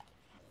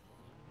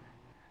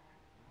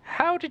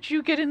 How did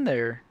you get in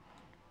there?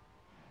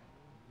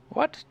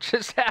 What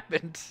just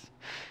happened?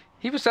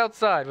 He was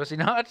outside, was he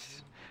not?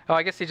 Oh,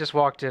 I guess he just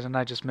walked in and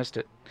I just missed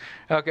it.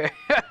 Okay.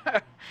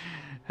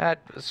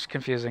 That was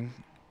confusing.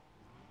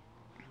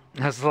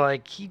 I was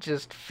like, he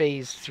just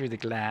phased through the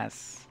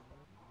glass.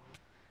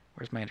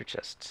 Where's my ender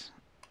chest?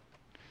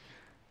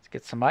 Let's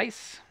get some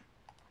ice.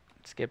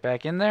 Let's get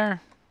back in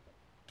there.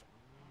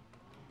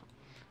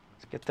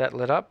 Let's get that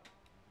lit up.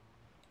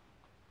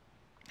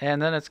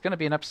 And then it's going to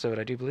be an episode,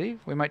 I do believe.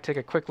 We might take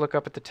a quick look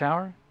up at the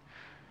tower.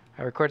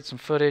 I recorded some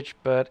footage,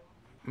 but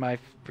my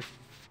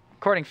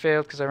recording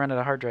failed because I ran out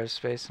of hard drive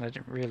space and I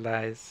didn't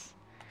realize.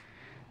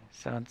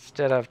 So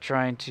instead of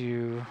trying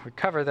to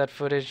recover that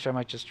footage, I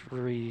might just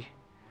re-record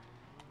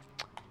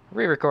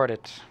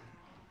it.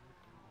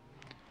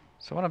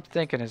 So what I'm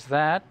thinking is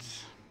that...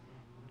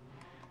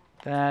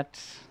 No,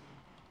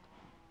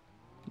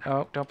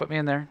 don't put me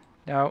in there.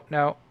 No,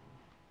 no.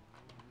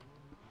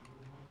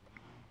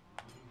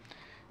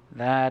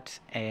 That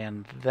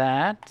and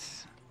that.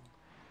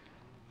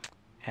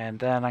 And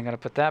then I'm going to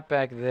put that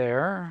back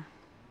there.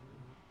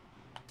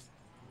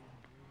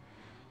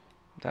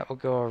 That will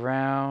go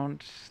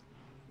around.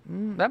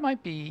 That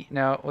might be...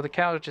 No, well, the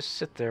cow would just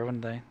sit there,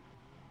 wouldn't they?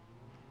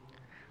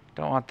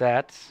 Don't want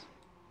that.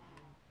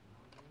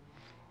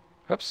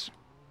 Oops.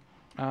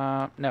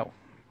 No.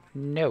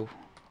 No.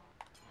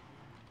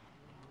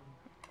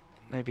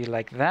 Maybe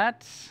like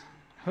that.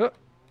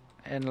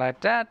 And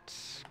like that.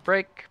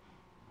 Break.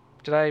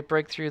 Did I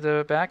break through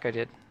the back? I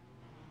did.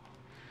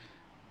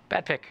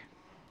 Bad pick.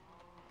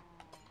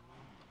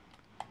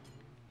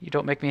 You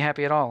don't make me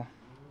happy at all.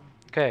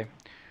 Okay.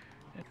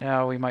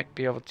 Now we might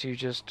be able to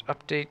just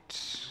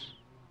update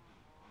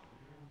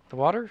the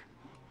water.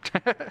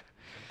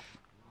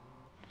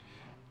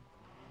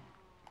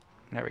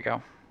 There we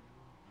go.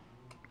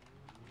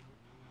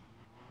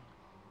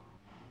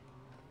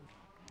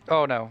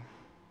 Oh no.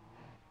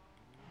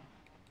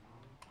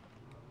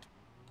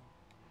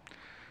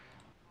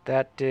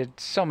 That did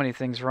so many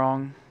things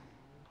wrong.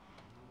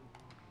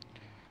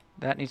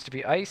 That needs to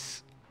be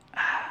ice.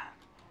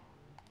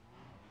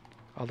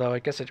 Although I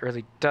guess it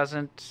really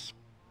doesn't.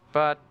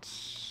 But,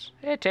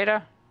 hey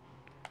Tata.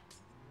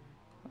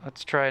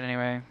 Let's try it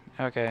anyway.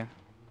 Okay.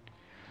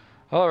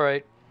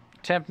 Alright.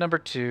 Attempt number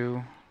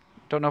 2.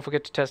 Don't know if we'll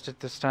get to test it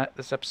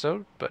this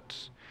episode,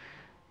 but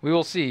we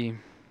will see.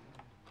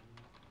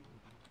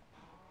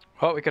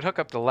 Well, we could hook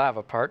up the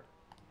lava part.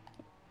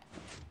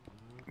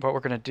 What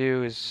we're going to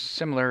do is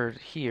similar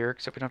here,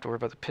 except we don't have to worry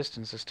about the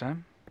pistons this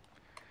time.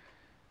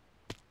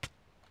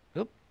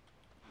 Oop.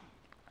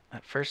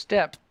 That first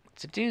step.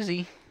 It's a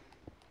doozy.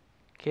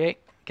 Okay,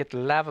 get the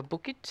lava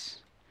bucket.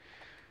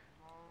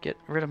 Get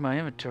rid of my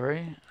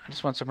inventory. I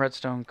just want some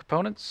redstone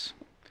components.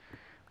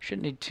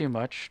 Shouldn't need too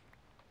much.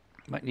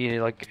 Might need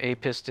like a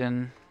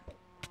piston.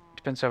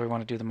 Depends how we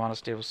want to do the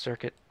monostable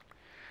circuit.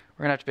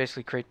 We're going to have to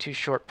basically create 2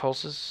 short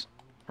pulses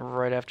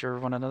right after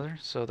one another,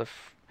 so the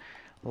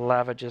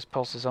lava just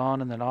pulses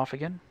on and then off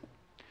again.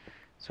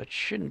 So it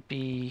shouldn't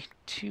be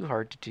too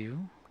hard to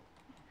do.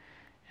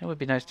 It would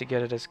be nice to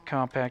get it as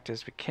compact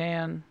as we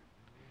can.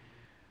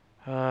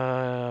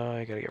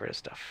 I gotta get rid of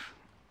stuff.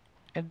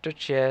 Enter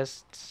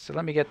chest. So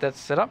let me get that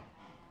set up.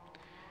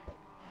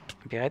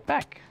 Be right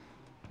back.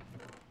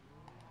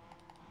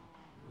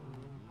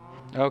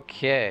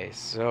 Okay,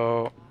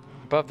 so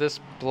above this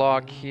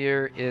block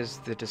here is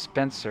the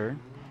dispenser.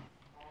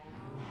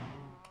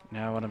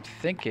 Now what I'm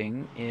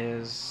thinking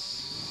is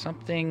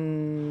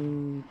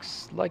something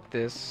like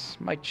this.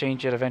 Might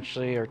change it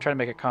eventually or try to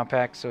make it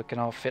compact so it can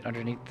all fit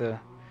underneath the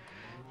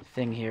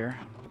thing here,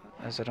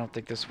 as I don't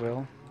think this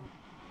will.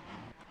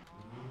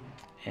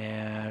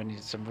 And we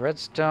need some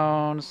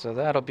redstone, so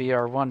that'll be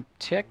our 1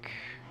 tick.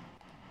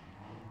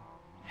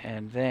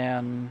 And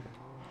then...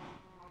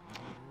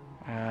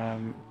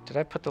 did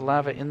I put the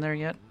lava in there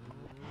yet?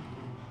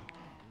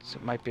 So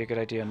it might be a good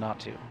idea not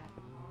to.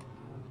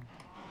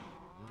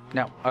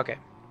 No, okay.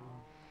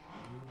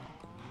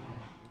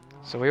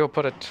 So we will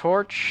put a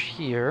torch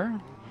here.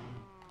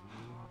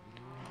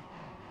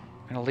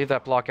 And I'll leave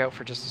that block out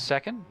for just a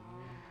second.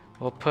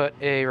 We'll put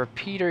a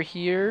repeater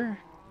here.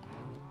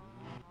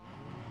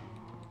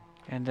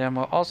 And then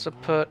we'll also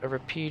put a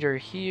repeater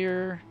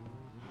here.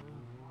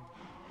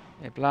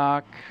 A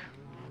block.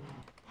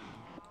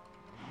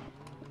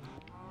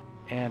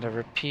 And a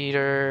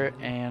repeater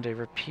and a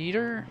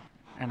repeater.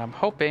 And I'm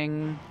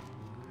hoping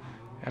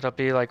it'll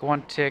be like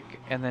 1 tick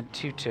and then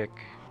 2 tick.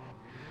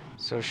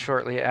 So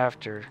shortly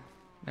after.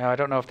 Now I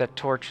don't know if that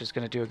torch is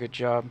going to do a good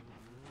job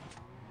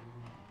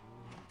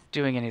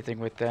doing anything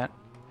with that.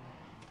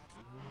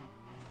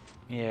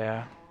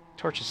 Yeah,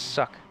 torches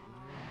suck.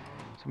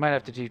 So I might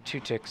have to do 2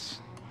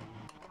 ticks.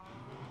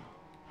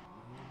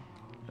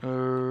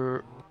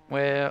 Well,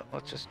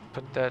 let's just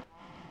put that...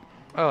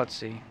 Oh, let's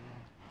see.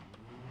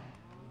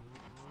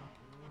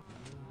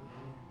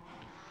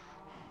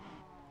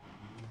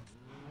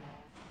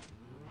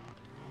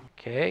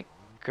 Okay,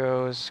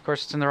 goes... Of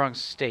course, it's in the wrong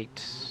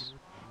state,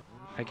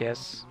 I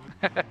guess.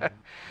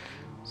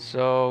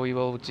 So we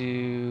will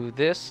do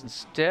this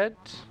instead.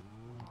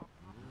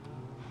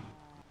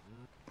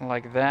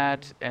 Like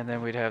that, and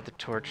then we'd have the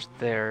torch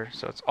there.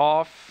 So it's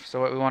off. So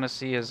what we want to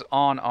see is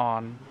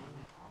on.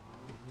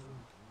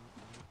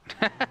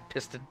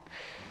 Piston.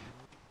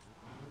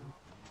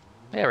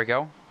 There we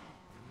go.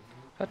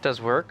 That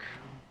does work.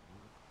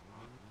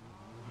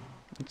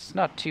 It's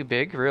not too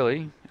big,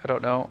 really. I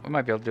don't know. We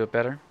might be able to do it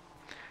better.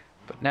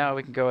 But now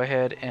we can go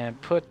ahead and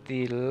put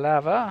the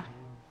lava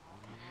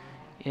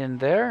in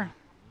there.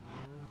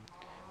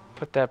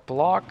 Put that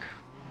block.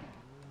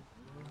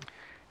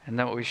 And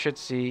then what we should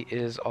see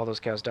is all those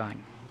cows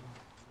dying.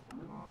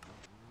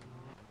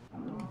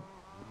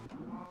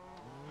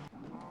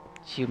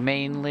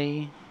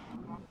 Humanely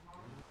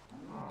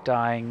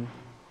dying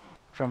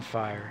from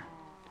fire.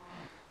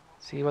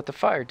 See, what the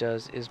fire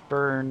does is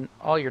burn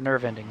all your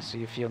nerve endings so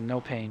you feel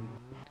no pain.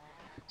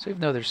 So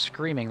even though they're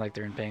screaming like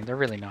they're in pain, they're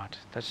really not.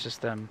 That's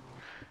just them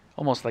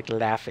almost like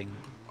laughing.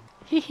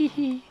 Hee hee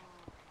hee.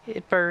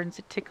 It burns,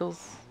 it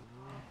tickles.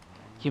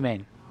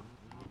 Humane.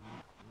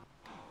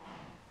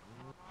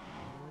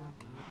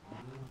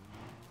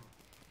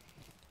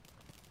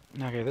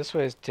 Okay, this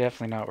way is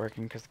definitely not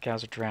working because the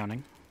cows are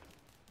drowning.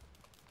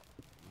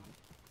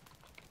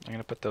 I'm going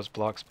to put those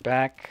blocks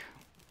back,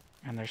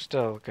 and they're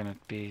still going to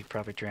be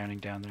probably drowning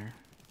down there.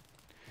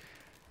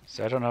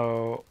 So I don't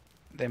know,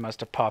 they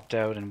must have popped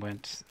out and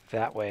went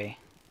that way.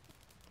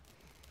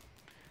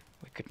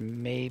 We could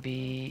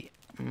maybe...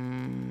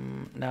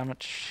 no, I'm not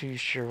too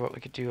sure what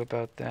we could do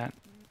about that.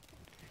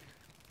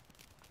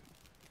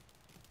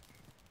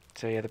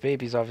 So yeah, the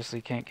babies obviously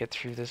can't get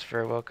through this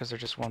very well because they're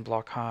just 1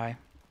 block high.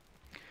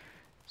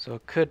 So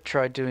it could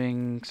try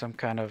doing some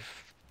kind of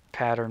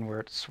pattern where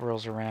it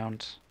swirls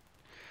around.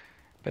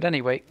 But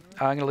anyway,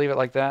 I'm going to leave it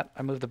like that.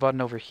 I move the button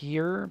over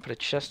here, put a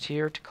chest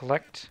here to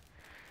collect.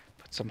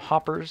 Put some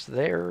hoppers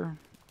there,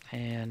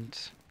 and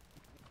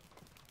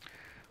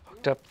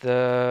hooked up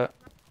the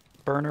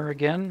burner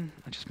again.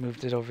 I just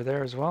moved it over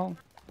there as well.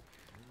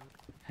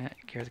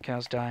 Hear the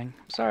cows dying.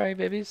 I'm sorry,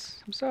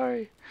 babies. I'm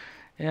sorry.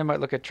 Yeah, I might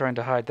look at trying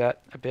to hide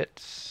that a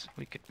bit.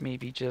 We could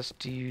maybe just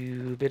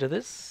do a bit of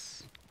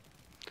this.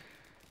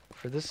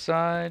 For this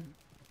side,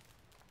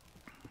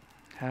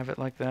 have it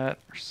like that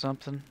or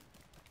something,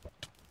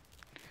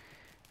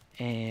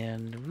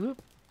 and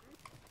whoop,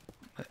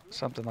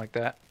 something like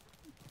that,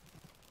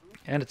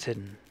 and it's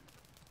hidden.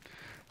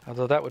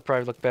 Although that would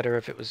probably look better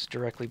if it was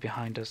directly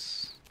behind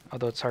us,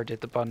 although it's hard to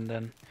hit the button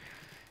then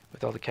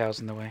with all the cows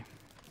in the way.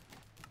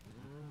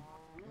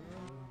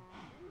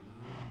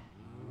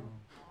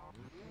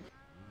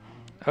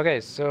 Okay,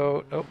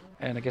 so, oh,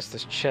 and I guess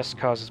this chest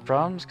causes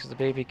problems because the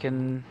baby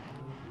can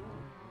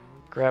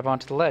grab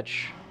onto the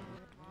ledge.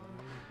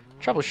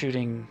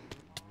 Troubleshooting.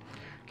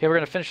 Okay, we're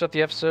going to finish up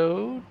the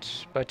episode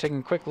by taking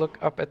a quick look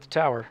up at the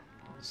tower.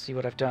 See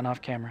what I've done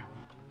off camera.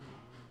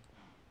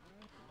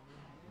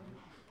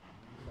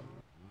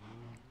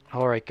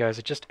 Alright guys,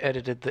 I just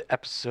edited the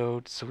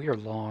episode, so we are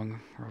long.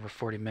 We're over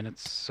 40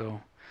 minutes, so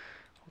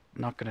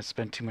I'm not going to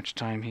spend too much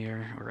time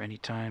here, or any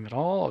time at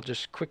all. I'll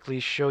just quickly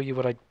show you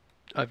what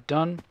I've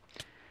done.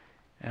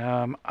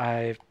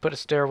 I've put a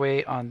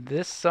stairway on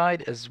this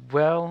side as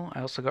well.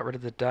 I also got rid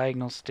of the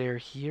diagonal stair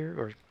here,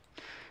 or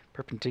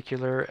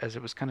perpendicular, as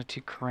it was kind of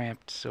too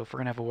cramped. So if we're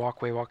going to have a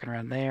walkway walking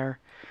around there,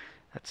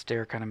 that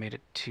stair kind of made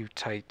it too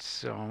tight.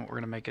 So we're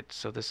going to make it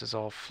so this is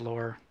all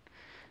floor,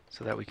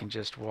 so that we can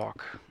just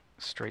walk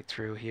straight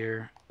through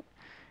here,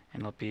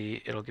 and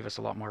it'll give us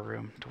a lot more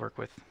room to work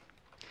with.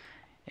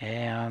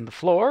 And the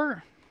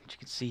floor, as you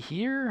can see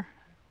here,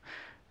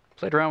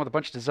 played around with a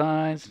bunch of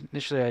designs.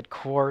 Initially I had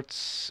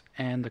quartz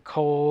and the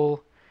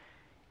coal,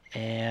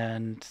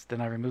 and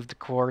then I removed the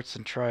quartz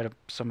and tried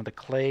some of the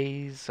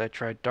clays. I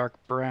tried dark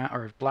brown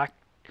or black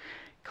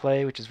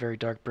clay, which is very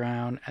dark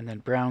brown, and then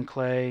brown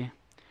clay.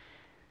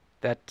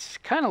 That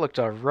kind of looked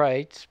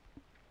alright.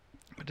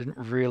 I didn't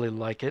really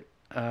like it.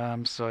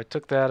 So I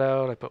took that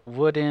out. I put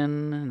wood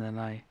in, and then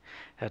I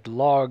had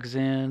logs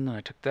in, and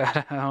I took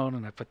that out,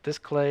 and I put this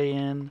clay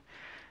in.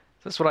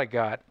 This is what I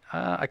got.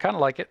 I kind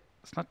of like it.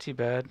 It's not too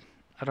bad.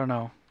 I don't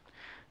know.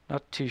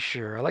 Not too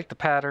sure. I like the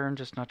pattern,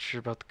 just not sure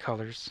about the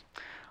colors.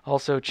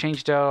 Also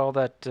changed out all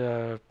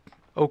that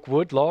oak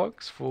wood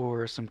logs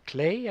for some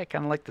clay. I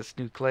kind of like this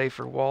new clay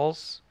for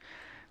walls.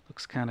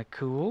 Looks kind of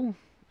cool.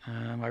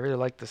 I really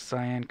like the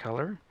cyan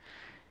color,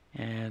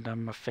 and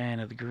I'm a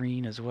fan of the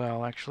green as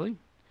well, actually.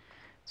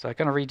 So I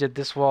kind of redid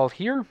this wall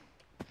here.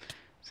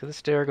 So the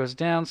stair goes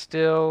down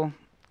still,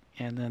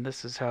 and then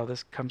this is how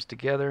this comes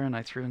together, and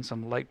I threw in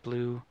some light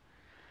blue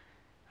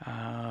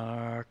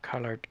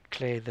colored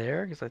clay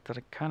there because I thought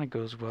it kind of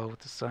goes well with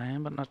the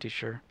cyan, but not too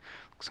sure.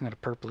 Looks kind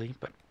of purpley,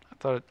 but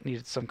Thought it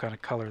needed some kind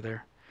of color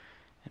there.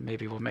 And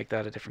maybe we'll make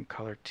that a different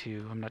color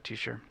too. I'm not too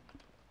sure.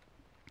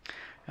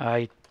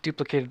 I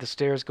duplicated the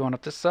stairs going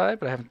up this side,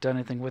 but I haven't done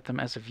anything with them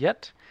as of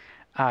yet.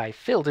 I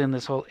filled in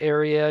this whole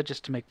area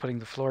just to make putting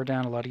the floor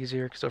down a lot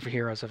easier, because over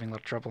here I was having a lot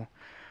of trouble.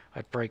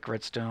 I'd break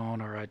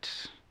redstone, or I'd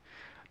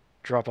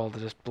drop all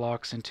the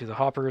blocks into the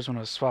hoppers when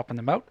I was swapping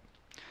them out.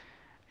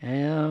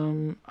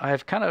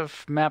 I've kind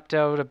of mapped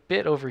out a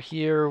bit over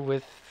here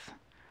with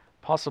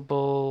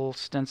possible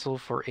stencil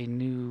for a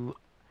new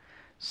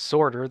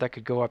sorter that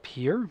could go up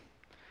here.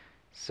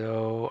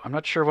 So I'm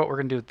not sure what we're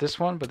going to do with this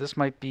one, but this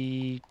might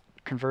be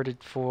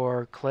converted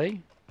for clay,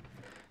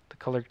 the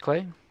colored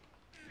clay,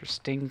 or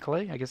stain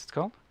clay, I guess it's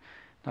called.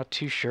 Not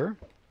too sure.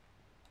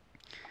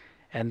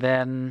 And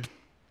then,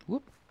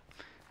 whoop,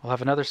 we'll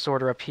have another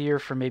sorter up here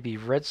for maybe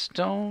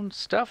redstone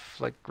stuff,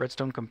 like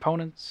redstone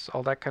components,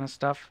 all that kind of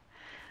stuff.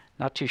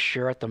 Not too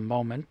sure at the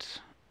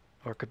moment,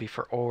 or it could be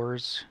for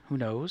ores, who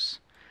knows.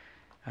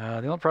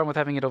 The only problem with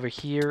having it over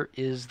here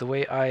is the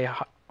way I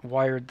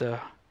wired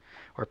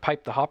or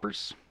piped the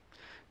hoppers.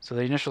 So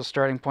the initial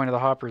starting point of the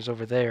hopper is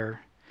over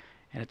there,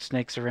 and it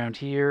snakes around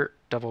here,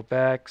 double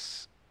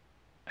backs,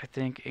 I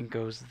think, and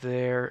goes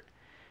there,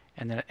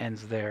 and then it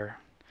ends there.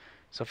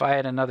 So if I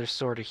had another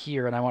sorter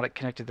here and I want it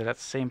connected to that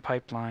same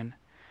pipeline,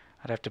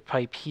 I'd have to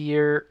pipe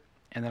here,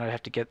 and then I'd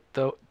have to get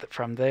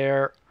from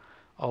there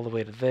all the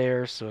way to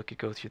there so it could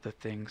go through the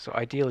thing. So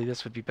ideally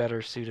this would be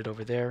better suited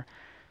over there,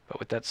 but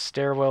with that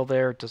stairwell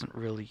there, it doesn't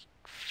really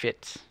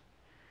fit.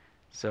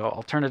 So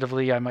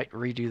alternatively, I might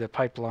redo the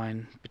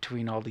pipeline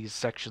between all these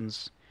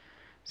sections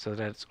so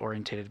that it's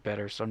orientated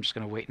better. So I'm just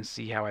going to wait and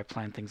see how I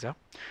plan things out.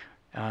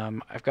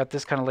 I've got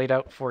this kind of laid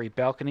out for a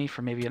balcony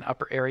for maybe an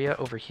upper area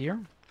over here.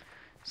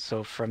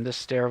 So from this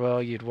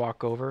stairwell, you'd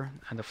walk over,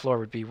 and the floor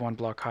would be one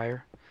block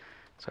higher.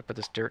 So I put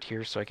this dirt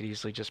here so I could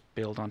easily just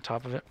build on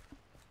top of it.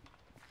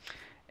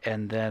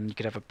 And then you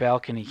could have a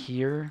balcony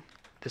here.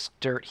 This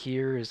dirt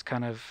here is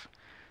kind of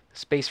the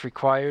space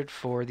required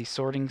for the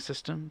sorting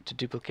system to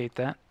duplicate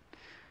that.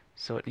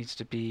 So it needs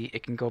to be,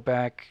 it can go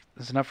back,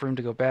 there's enough room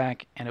to go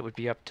back, and it would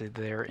be up to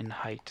there in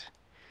height.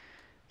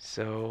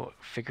 So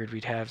figured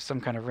we'd have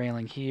some kind of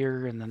railing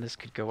here, and then this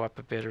could go up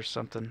a bit or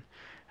something,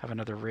 have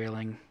another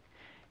railing,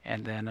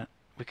 and then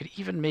we could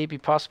even maybe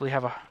possibly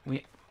have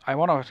I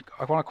want to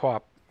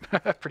co-op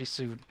pretty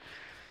soon.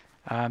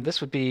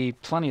 This would be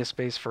plenty of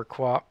space for a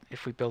co-op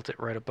if we built it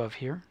right above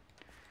here.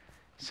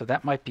 So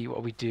that might be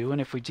what we do, and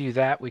if we do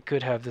that, we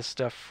could have this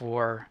stuff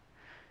for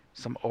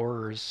some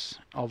ores,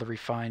 all the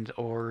refined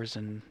ores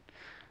and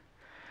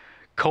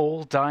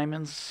coal,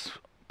 diamonds,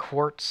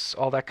 quartz,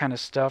 all that kind of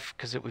stuff,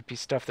 because it would be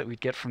stuff that we'd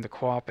get from the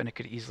co-op, and we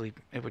could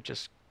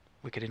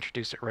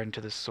introduce it right into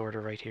this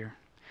sorter right here.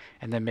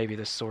 And then maybe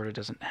this sorter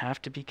doesn't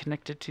have to be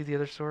connected to the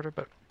other sorter,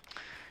 but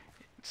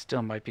it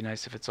still might be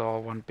nice if it's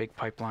all one big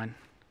pipeline.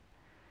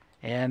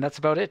 And that's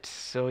about it.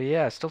 So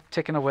yeah, still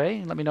ticking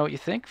away. Let me know what you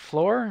think.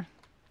 Floor,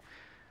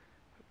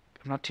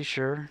 I'm not too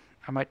sure.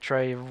 I might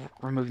try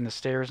removing the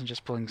stairs and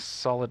just pulling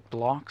solid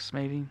blocks,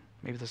 maybe.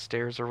 Maybe the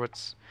stairs are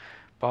what's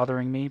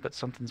bothering me, but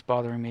something's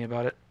bothering me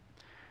about it.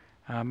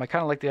 I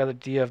kind of like the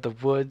idea of the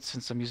wood,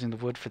 since I'm using the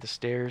wood for the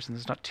stairs, and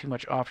there's not too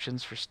much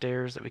options for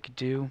stairs that we could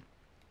do.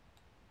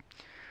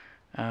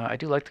 I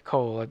do like the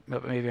coal,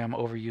 but maybe I'm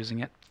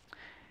overusing it.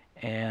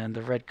 And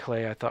the red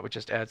clay I thought would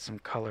just add some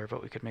color,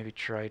 but we could maybe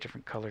try a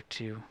different color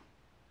too.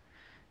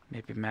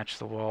 Maybe match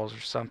the walls or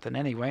something.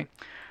 Anyway,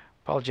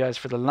 apologize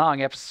for the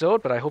long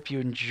episode, but I hope you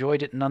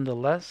enjoyed it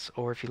nonetheless.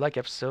 Or if you like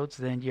episodes,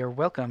 then you're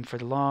welcome for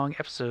the long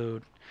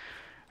episode.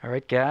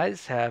 Alright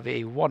guys, have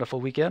a wonderful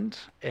weekend,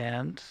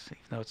 and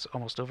even though it's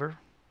almost over,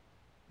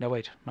 no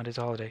wait, Monday's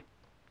a holiday,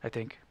 I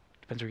think.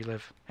 Depends where you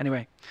live.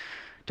 Anyway,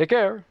 take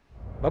care.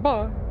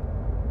 Bye-bye.